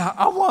he's saying?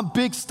 I want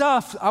big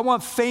stuff. I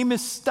want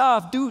famous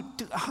stuff. Dude,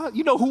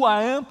 you know who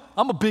I am?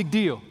 I'm a big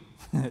deal.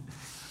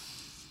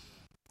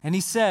 And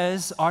he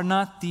says, are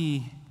not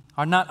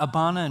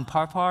Abana and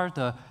Parpar,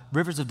 the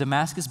rivers of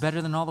Damascus,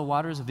 better than all the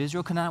waters of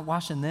Israel? Can I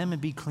wash in them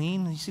and be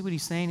clean? And you see what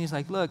he's saying? He's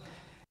like, look,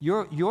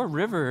 your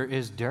river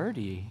is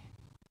dirty.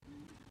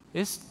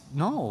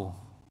 No.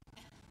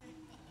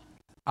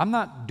 I'm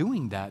not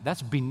doing that.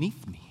 That's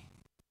beneath me.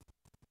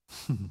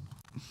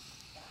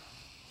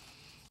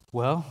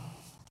 Well,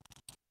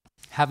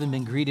 having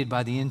been greeted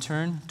by the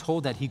intern,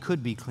 told that he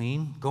could be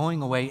clean,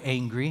 going away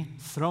angry,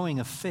 throwing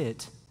a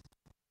fit,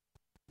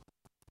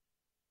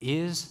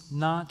 is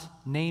not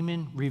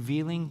Naaman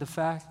revealing the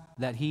fact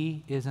that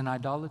he is an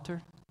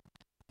idolater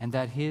and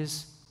that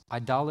his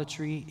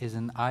idolatry is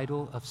an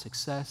idol of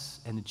success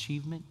and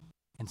achievement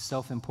and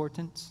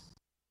self-importance?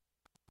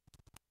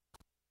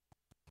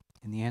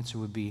 And the answer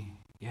would be,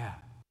 yeah,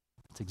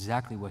 that's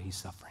exactly what he's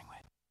suffering with.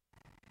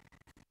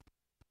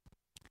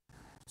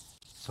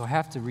 So I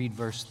have to read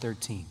verse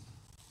 13.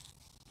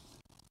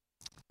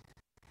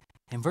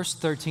 And verse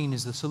 13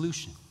 is the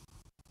solution.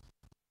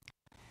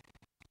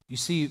 You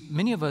see,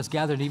 many of us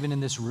gathered even in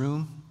this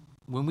room,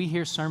 when we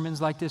hear sermons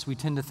like this, we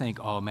tend to think,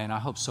 oh man, I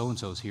hope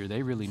so-and-so's here.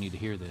 They really need to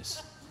hear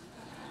this.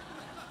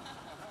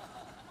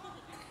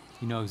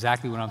 You know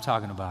exactly what I'm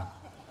talking about.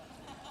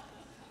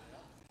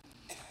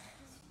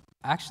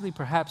 Actually,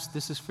 perhaps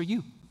this is for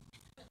you.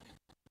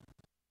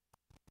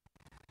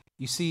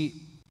 You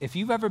see, if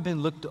you've ever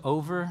been looked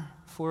over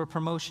for a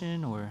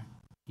promotion, or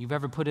you've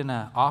ever put in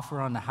an offer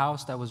on the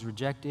house that was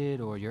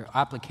rejected, or your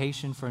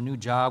application for a new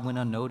job went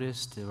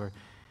unnoticed, or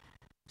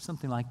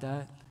something like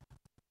that,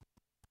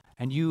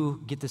 and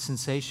you get the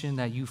sensation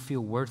that you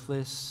feel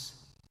worthless,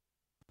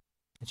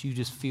 that you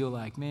just feel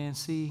like, man,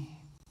 see,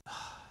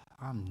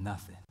 I'm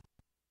nothing.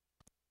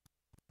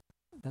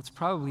 That's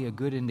probably a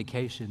good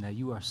indication that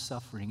you are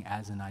suffering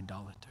as an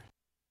idolater.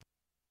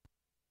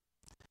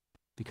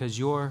 Because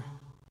your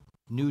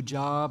new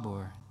job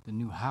or the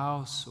new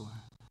house or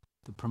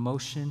the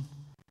promotion,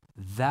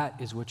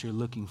 that is what you're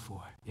looking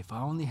for. If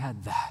I only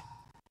had that,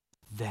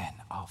 then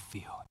I'll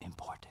feel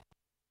important.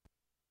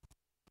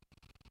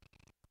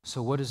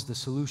 So what is the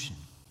solution?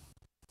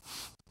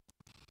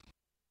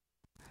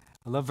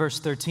 I love verse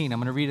 13. I'm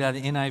going to read it out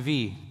of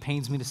NIV.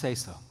 Pains me to say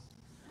so.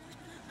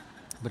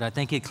 But I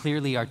think it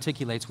clearly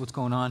articulates what's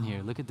going on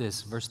here. Look at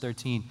this, verse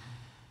 13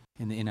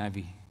 in the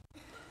NIV.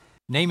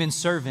 Naaman's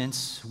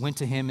servants went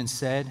to him and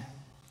said,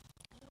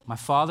 my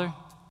father,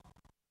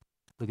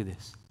 look at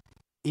this.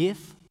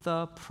 If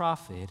the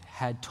prophet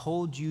had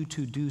told you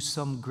to do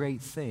some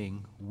great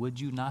thing, would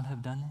you not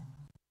have done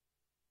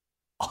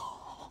it?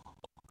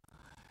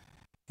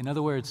 In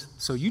other words,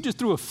 so you just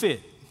threw a fit.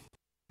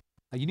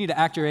 Like, you need to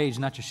act your age,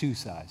 not your shoe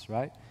size,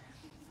 right?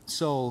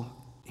 So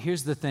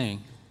here's the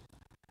thing.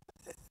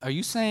 Are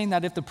you saying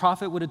that if the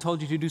prophet would have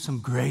told you to do some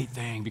great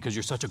thing because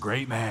you're such a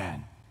great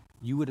man,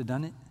 you would have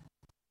done it?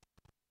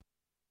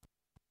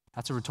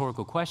 That's a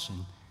rhetorical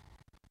question,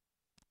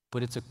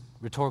 but it's a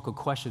rhetorical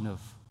question of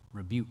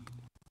rebuke.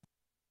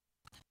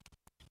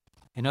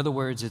 In other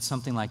words, it's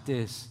something like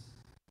this.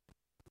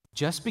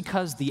 Just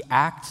because the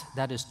act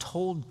that is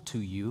told to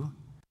you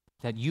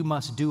that you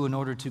must do in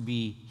order to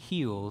be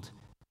healed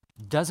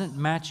doesn't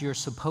match your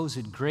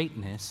supposed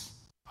greatness,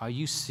 are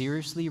you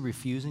seriously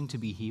refusing to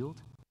be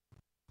healed?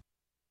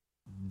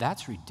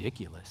 That's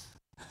ridiculous.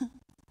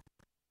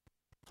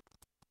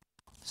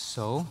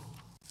 So,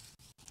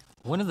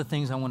 one of the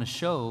things I want to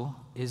show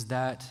is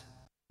that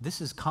this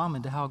is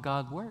common to how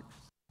God works.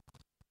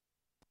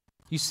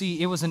 You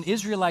see, it was an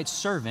Israelite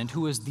servant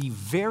who was the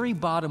very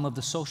bottom of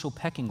the social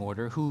pecking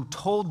order who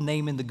told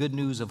Naaman the good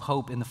news of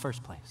hope in the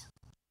first place.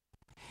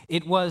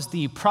 It was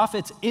the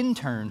prophet's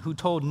intern who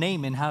told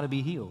Naaman how to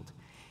be healed.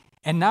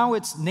 And now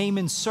it's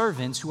Naaman's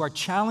servants who are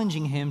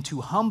challenging him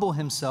to humble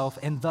himself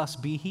and thus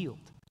be healed.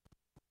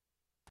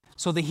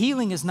 So the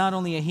healing is not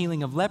only a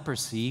healing of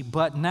leprosy,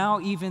 but now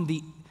even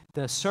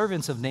the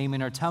servants of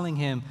Naaman are telling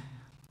him,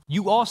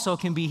 you also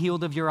can be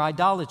healed of your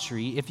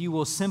idolatry if you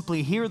will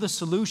simply hear the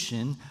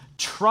solution,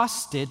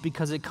 trust it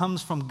because it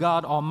comes from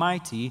God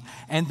Almighty,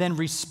 and then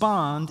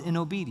respond in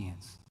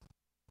obedience,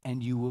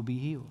 and you will be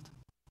healed.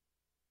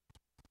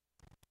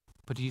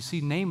 But you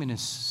see, Naaman is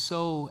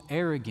so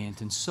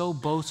arrogant and so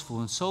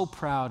boastful and so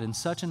proud and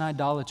such an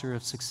idolater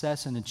of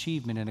success and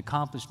achievement and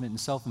accomplishment and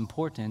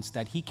self-importance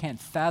that he can't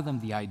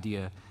fathom the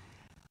idea,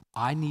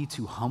 I need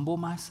to humble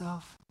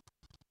myself?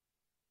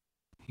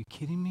 Are you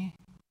kidding me?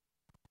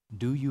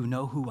 Do you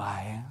know who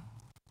I am?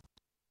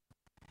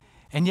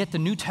 And yet the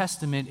New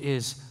Testament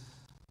is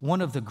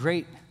one of the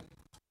great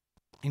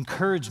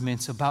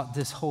encouragements about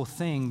this whole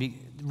thing,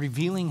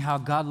 revealing how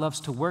God loves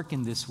to work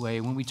in this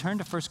way. When we turn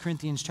to 1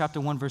 Corinthians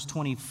chapter 1, verse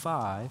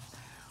 25,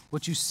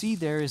 what you see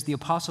there is the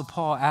Apostle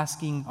Paul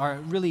asking, or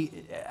really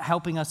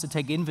helping us to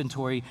take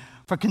inventory,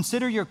 for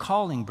consider your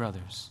calling,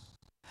 brothers.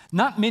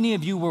 Not many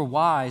of you were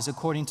wise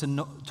according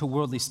to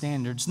worldly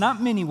standards.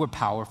 Not many were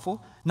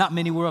powerful. Not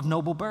many were of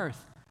noble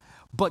birth.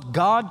 But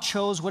God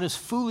chose what is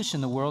foolish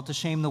in the world to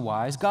shame the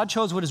wise. God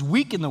chose what is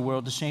weak in the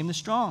world to shame the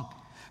strong.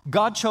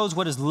 God chose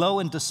what is low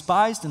and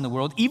despised in the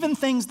world, even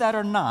things that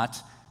are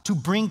not, to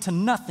bring to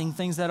nothing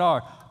things that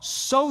are,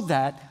 so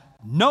that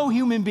no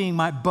human being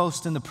might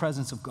boast in the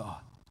presence of God.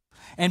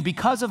 And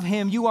because of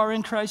him, you are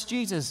in Christ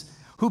Jesus,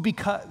 who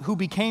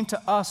became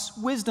to us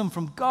wisdom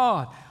from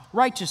God,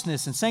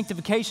 righteousness and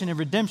sanctification and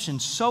redemption,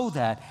 so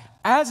that,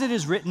 as it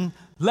is written,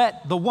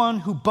 let the one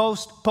who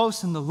boasts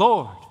boast in the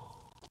Lord.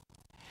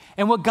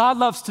 And what God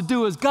loves to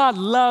do is God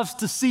loves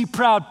to see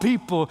proud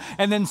people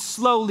and then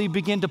slowly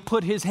begin to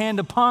put his hand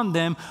upon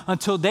them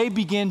until they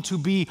begin to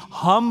be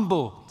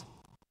humbled.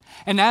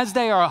 And as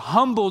they are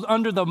humbled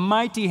under the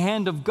mighty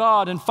hand of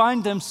God and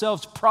find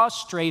themselves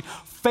prostrate,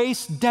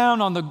 face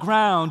down on the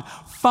ground,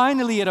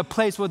 finally at a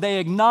place where they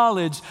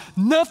acknowledge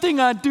nothing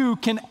I do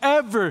can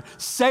ever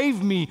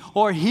save me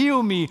or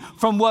heal me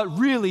from what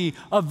really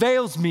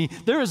avails me.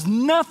 There is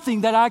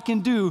nothing that I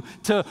can do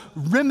to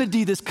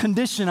remedy this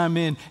condition I'm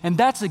in. And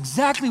that's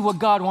exactly what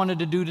God wanted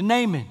to do to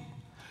Naaman.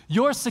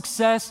 Your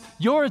success,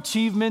 your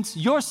achievements,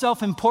 your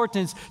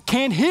self-importance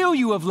can't heal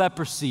you of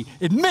leprosy.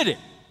 Admit it.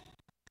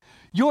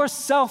 Your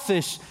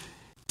selfish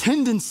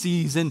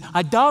tendencies and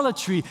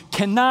idolatry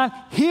cannot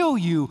heal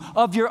you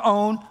of your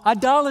own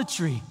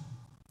idolatry.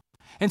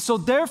 And so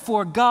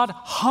therefore, God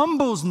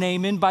humbles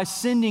Naaman by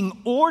sending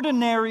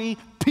ordinary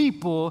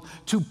people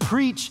to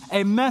preach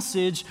a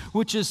message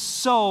which is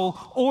so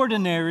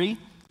ordinary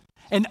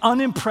and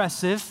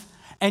unimpressive.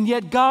 And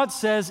yet God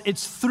says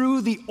it's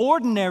through the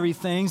ordinary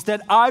things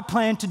that I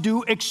plan to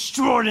do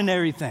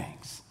extraordinary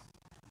things.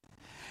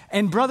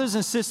 And brothers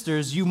and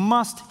sisters, you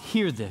must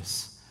hear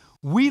this.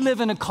 We live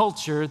in a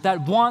culture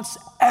that wants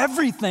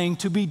everything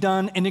to be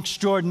done in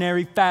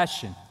extraordinary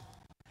fashion.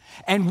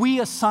 And we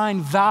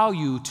assign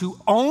value to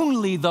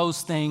only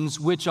those things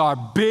which are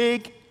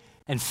big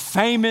and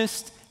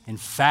famous and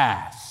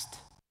fast.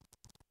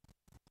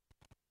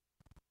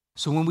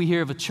 So when we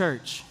hear of a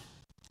church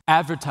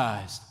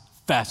advertised,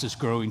 fastest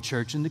growing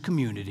church in the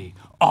community,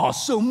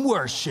 awesome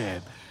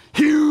worship,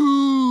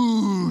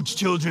 huge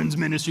children's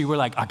ministry, we're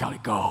like, I gotta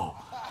go.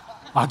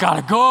 I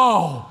gotta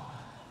go.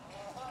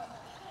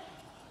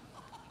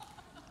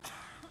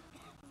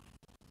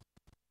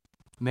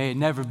 May it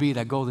never be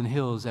that Golden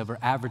Hills ever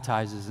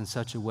advertises in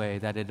such a way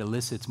that it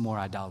elicits more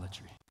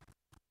idolatry.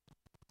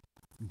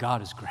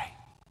 God is great.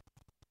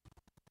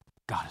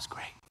 God is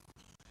great.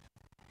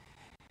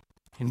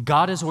 And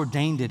God has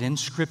ordained it in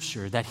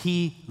Scripture that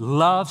he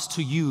loves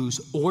to use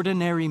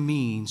ordinary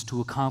means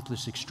to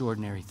accomplish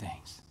extraordinary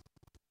things.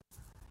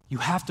 You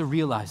have to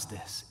realize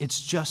this. It's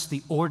just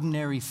the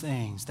ordinary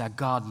things that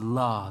God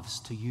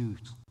loves to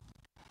use.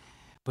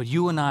 But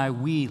you and I,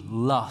 we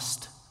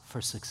lust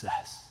for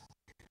success.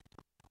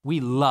 We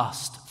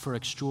lust for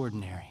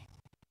extraordinary.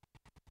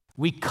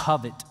 We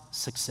covet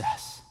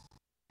success.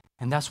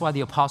 And that's why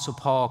the Apostle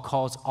Paul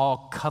calls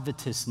all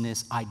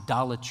covetousness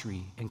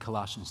idolatry in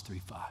Colossians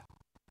 3:5.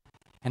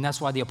 And that's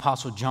why the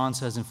Apostle John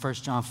says in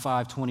 1 John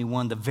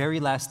 5:21, the very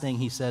last thing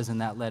he says in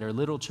that letter,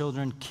 little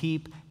children,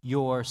 keep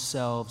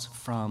yourselves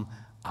from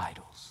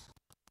idols.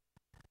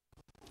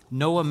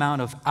 No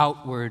amount of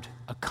outward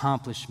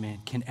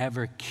accomplishment can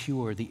ever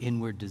cure the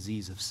inward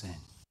disease of sin.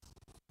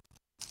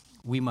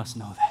 We must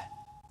know that.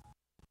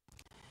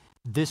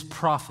 This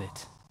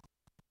prophet,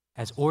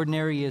 as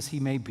ordinary as he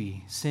may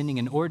be, sending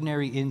an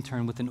ordinary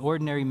intern with an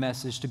ordinary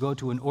message to go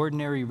to an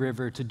ordinary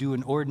river to do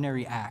an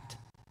ordinary act,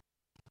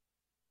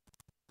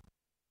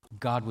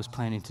 God was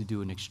planning to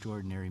do an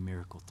extraordinary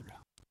miracle through.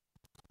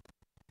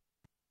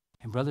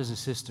 And brothers and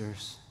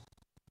sisters,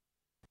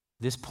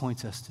 this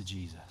points us to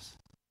Jesus,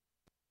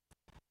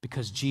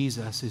 because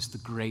Jesus is the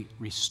great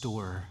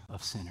restorer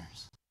of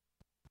sinners.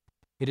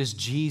 It is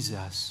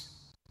Jesus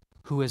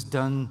who has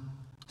done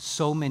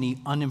so many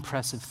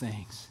unimpressive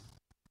things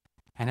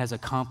and has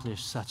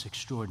accomplished such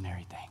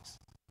extraordinary things.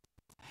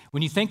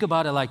 When you think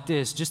about it like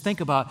this, just think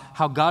about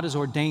how God has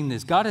ordained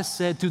this. God has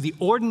said through the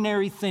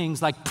ordinary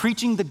things like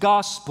preaching the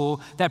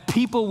gospel that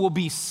people will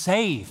be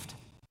saved.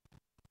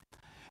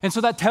 And so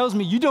that tells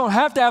me you don't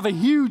have to have a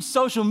huge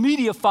social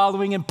media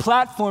following and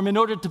platform in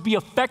order to be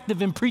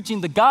effective in preaching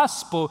the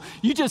gospel.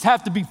 You just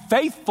have to be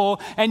faithful,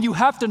 and you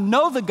have to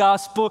know the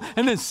gospel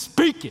and then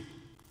speak it.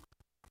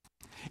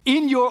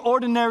 In your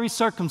ordinary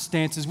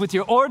circumstances, with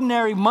your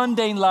ordinary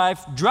mundane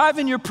life,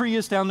 driving your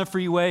Prius down the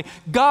freeway,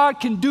 God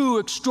can do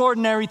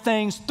extraordinary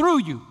things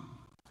through you.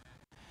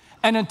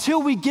 And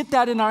until we get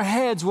that in our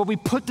heads, where we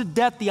put to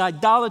death the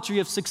idolatry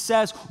of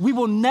success, we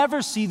will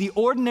never see the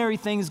ordinary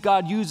things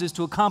God uses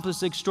to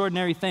accomplish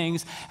extraordinary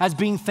things as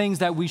being things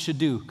that we should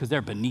do, because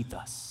they're beneath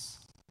us.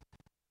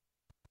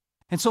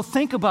 And so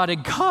think about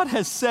it. God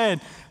has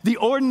said the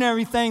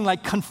ordinary thing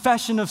like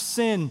confession of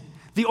sin,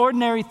 the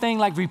ordinary thing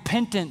like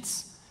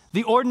repentance,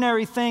 the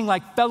ordinary thing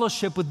like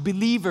fellowship with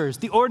believers,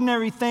 the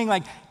ordinary thing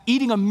like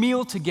eating a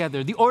meal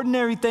together, the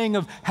ordinary thing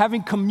of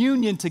having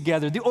communion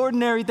together, the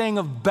ordinary thing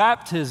of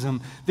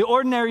baptism, the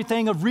ordinary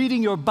thing of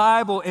reading your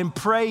Bible and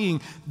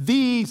praying.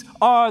 These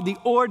are the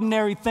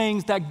ordinary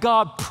things that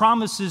God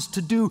promises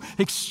to do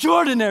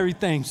extraordinary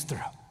things through.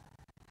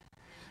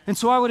 And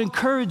so I would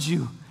encourage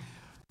you,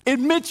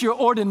 admit your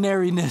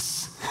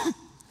ordinariness.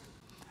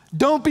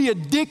 Don't be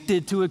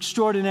addicted to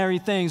extraordinary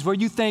things where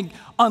you think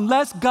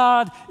unless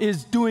God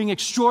is doing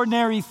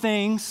extraordinary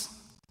things,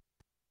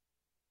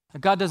 that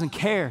God doesn't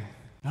care.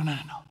 No.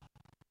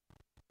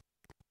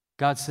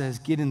 God says,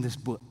 get in this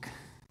book,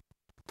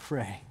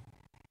 pray,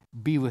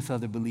 be with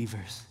other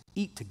believers,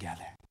 eat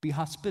together, be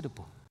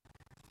hospitable.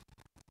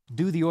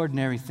 Do the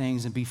ordinary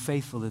things and be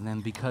faithful in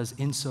them, because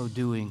in so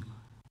doing,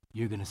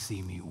 you're going to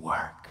see me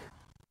work.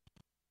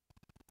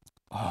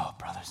 Oh,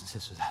 brothers and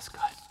sisters, that's good.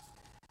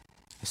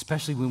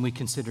 Especially when we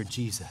consider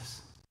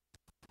Jesus.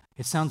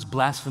 It sounds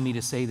blasphemy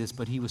to say this,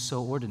 but he was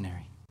so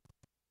ordinary.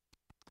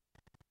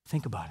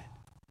 Think about it.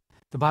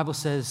 The Bible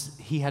says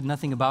he had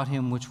nothing about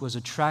him which was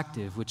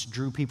attractive, which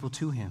drew people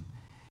to him.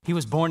 He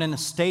was born in a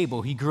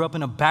stable. He grew up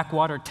in a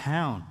backwater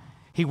town.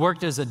 He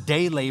worked as a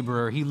day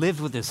laborer. He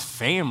lived with his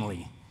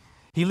family.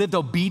 He lived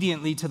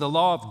obediently to the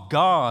law of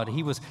God.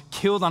 He was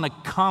killed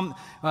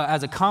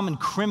as a common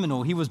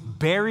criminal. He was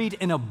buried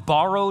in a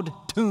borrowed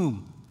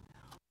tomb.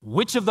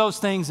 Which of those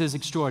things is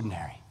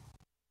extraordinary?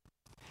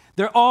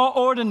 They're all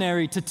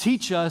ordinary to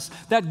teach us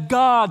that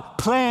God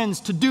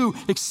plans to do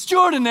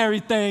extraordinary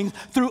things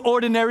through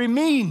ordinary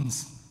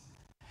means.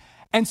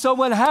 And so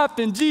what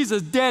happened?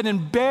 Jesus, dead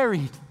and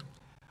buried,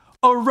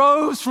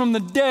 arose from the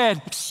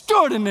dead,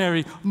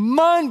 extraordinary,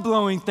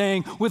 mind-blowing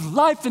thing with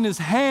life in his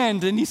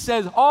hand. And he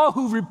says, all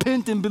who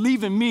repent and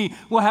believe in me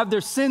will have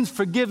their sins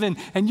forgiven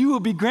and you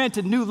will be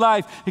granted new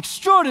life.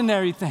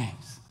 Extraordinary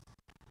things.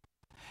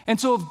 And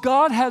so if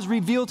God has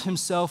revealed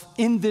himself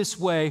in this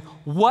way,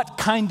 what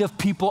kind of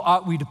people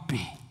ought we to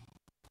be?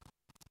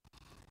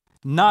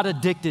 Not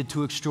addicted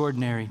to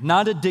extraordinary,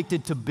 not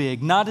addicted to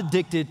big, not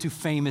addicted to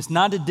famous,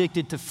 not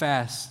addicted to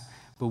fast,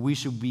 but we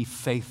should be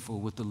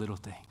faithful with the little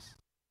things.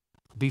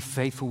 Be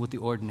faithful with the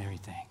ordinary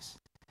things.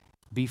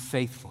 Be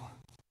faithful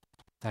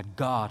that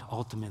God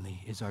ultimately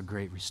is our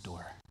great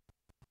restorer.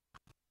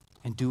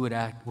 And do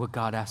what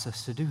God asks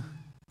us to do.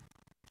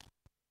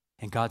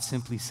 And God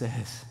simply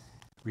says,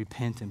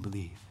 repent and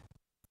believe.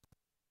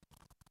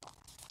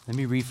 Let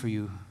me read for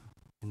you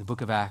in the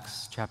book of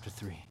Acts, chapter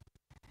 3.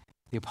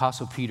 The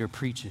Apostle Peter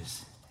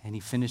preaches, and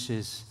he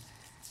finishes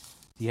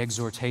the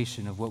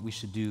exhortation of what we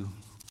should do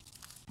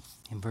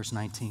in verse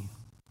 19.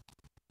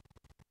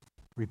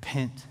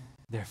 Repent,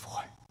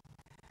 therefore,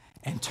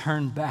 and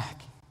turn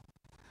back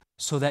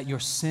so that your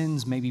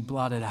sins may be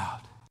blotted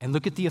out. And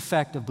look at the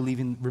effect of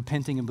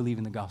repenting and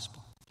believing the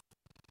gospel.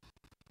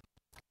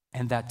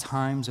 And that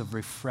times of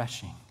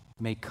refreshing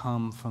may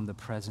come from the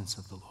presence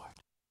of the Lord.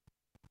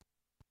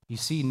 You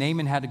see,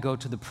 Naaman had to go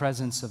to the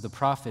presence of the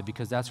prophet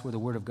because that's where the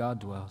word of God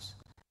dwells.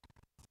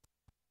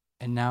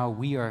 And now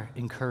we are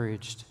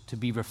encouraged to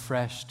be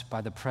refreshed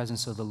by the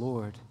presence of the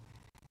Lord.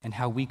 And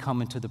how we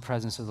come into the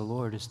presence of the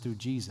Lord is through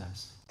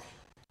Jesus.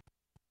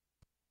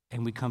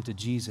 And we come to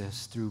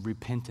Jesus through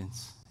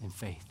repentance and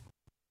faith.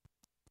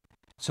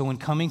 So when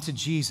coming to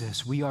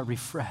Jesus, we are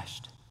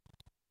refreshed.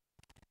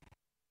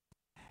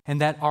 And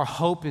that our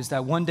hope is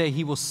that one day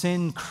he will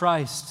send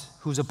Christ,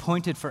 who's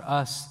appointed for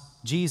us,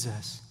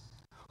 Jesus,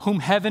 whom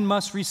heaven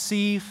must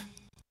receive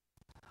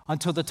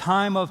until the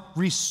time of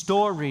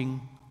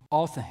restoring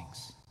all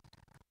things,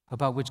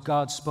 about which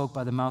God spoke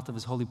by the mouth of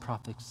his holy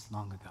prophets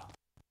long ago.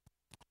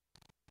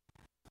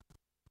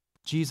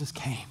 Jesus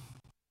came,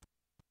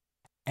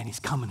 and he's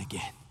coming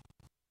again.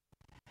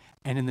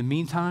 And in the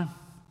meantime,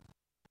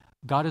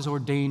 God has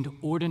ordained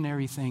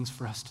ordinary things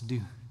for us to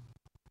do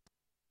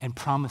and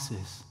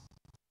promises,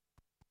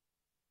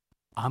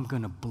 I'm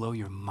going to blow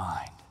your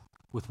mind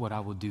with what I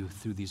will do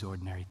through these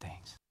ordinary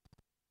things.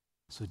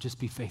 So just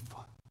be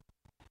faithful.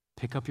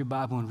 Pick up your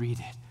Bible and read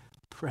it.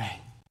 Pray.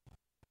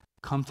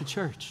 Come to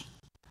church.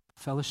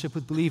 Fellowship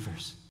with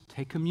believers.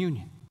 Take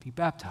communion. Be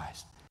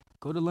baptized.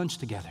 Go to lunch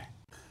together.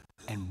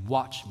 And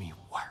watch me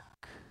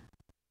work.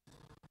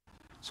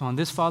 So on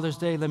this Father's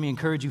Day, let me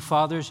encourage you,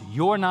 fathers,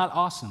 you're not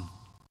awesome.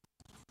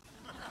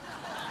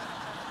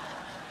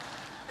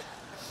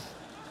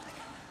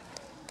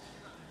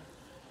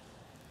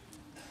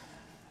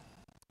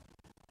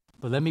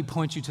 But let me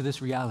point you to this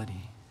reality.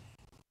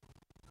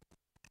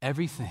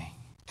 Everything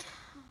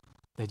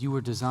that you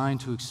were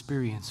designed to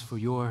experience for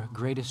your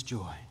greatest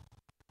joy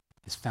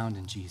is found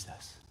in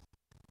Jesus.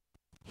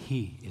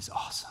 He is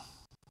awesome.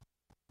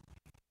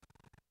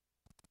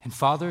 And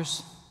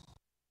fathers,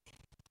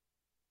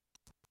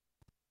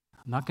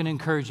 I'm not going to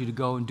encourage you to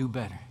go and do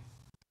better,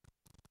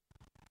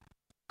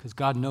 because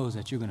God knows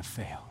that you're going to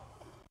fail.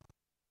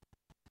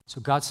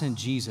 So God sent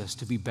Jesus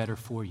to be better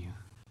for you.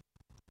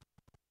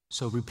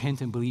 So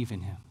repent and believe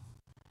in him.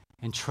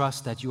 and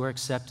trust that your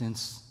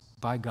acceptance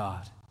by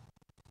God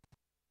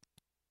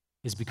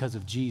is because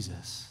of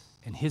Jesus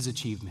and his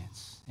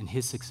achievements and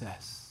his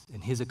success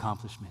and his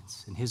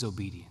accomplishments and his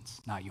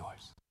obedience, not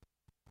yours.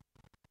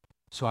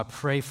 So I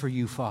pray for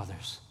you,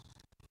 fathers,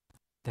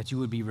 that you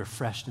would be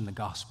refreshed in the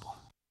gospel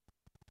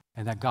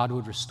and that God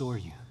would restore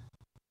you.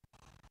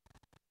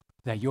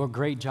 That your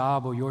great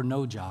job or your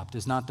no job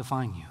does not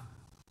define you.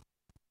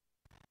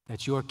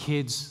 That your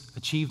kids'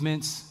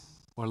 achievements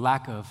or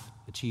lack of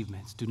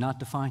achievements do not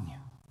define you.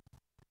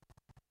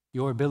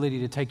 Your ability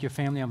to take your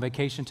family on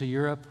vacation to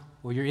Europe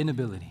or your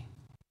inability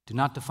do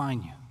not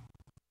define you.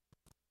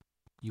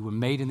 You were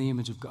made in the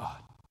image of God.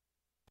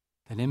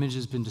 That image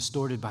has been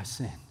distorted by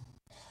sin.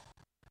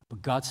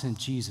 But God sent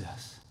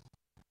Jesus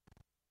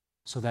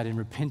so that in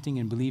repenting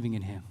and believing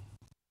in him,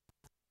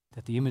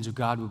 that the image of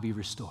God would be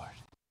restored.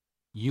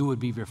 You would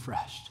be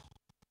refreshed,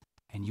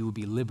 and you would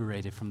be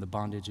liberated from the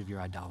bondage of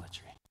your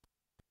idolatry.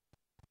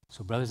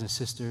 So brothers and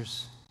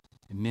sisters,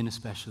 and men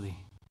especially,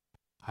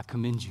 I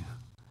commend you.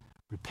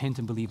 Repent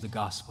and believe the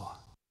gospel,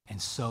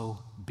 and so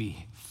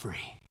be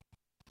free.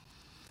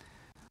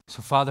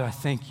 So Father, I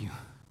thank you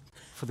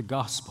for the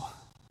gospel.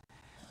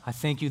 I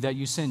thank you that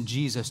you sent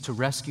Jesus to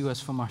rescue us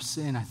from our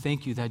sin. I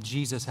thank you that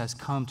Jesus has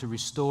come to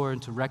restore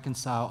and to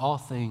reconcile all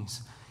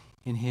things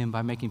in him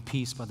by making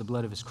peace by the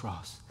blood of his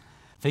cross.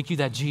 Thank you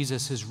that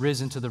Jesus has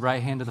risen to the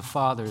right hand of the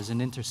Father as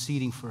an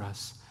interceding for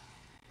us.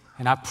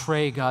 And I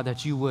pray, God,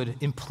 that you would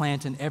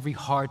implant in every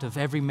heart of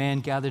every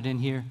man gathered in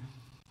here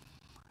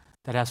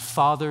that as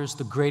fathers,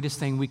 the greatest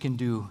thing we can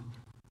do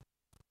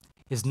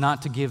is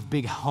not to give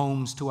big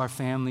homes to our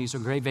families or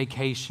great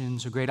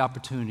vacations or great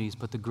opportunities,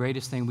 but the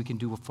greatest thing we can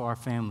do for our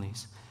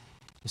families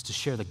is to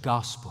share the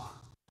gospel,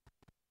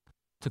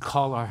 to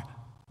call our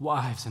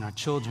wives and our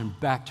children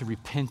back to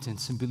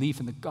repentance and belief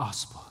in the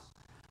gospel,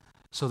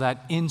 so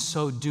that in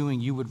so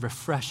doing you would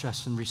refresh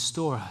us and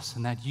restore us,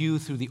 and that you,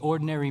 through the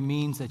ordinary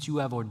means that you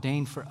have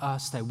ordained for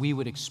us, that we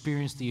would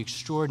experience the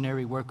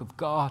extraordinary work of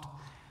God.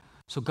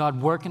 So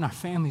God, work in our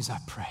families, I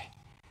pray,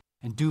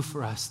 and do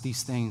for us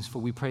these things, for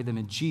we pray them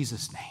in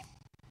Jesus' name.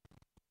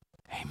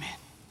 Amen.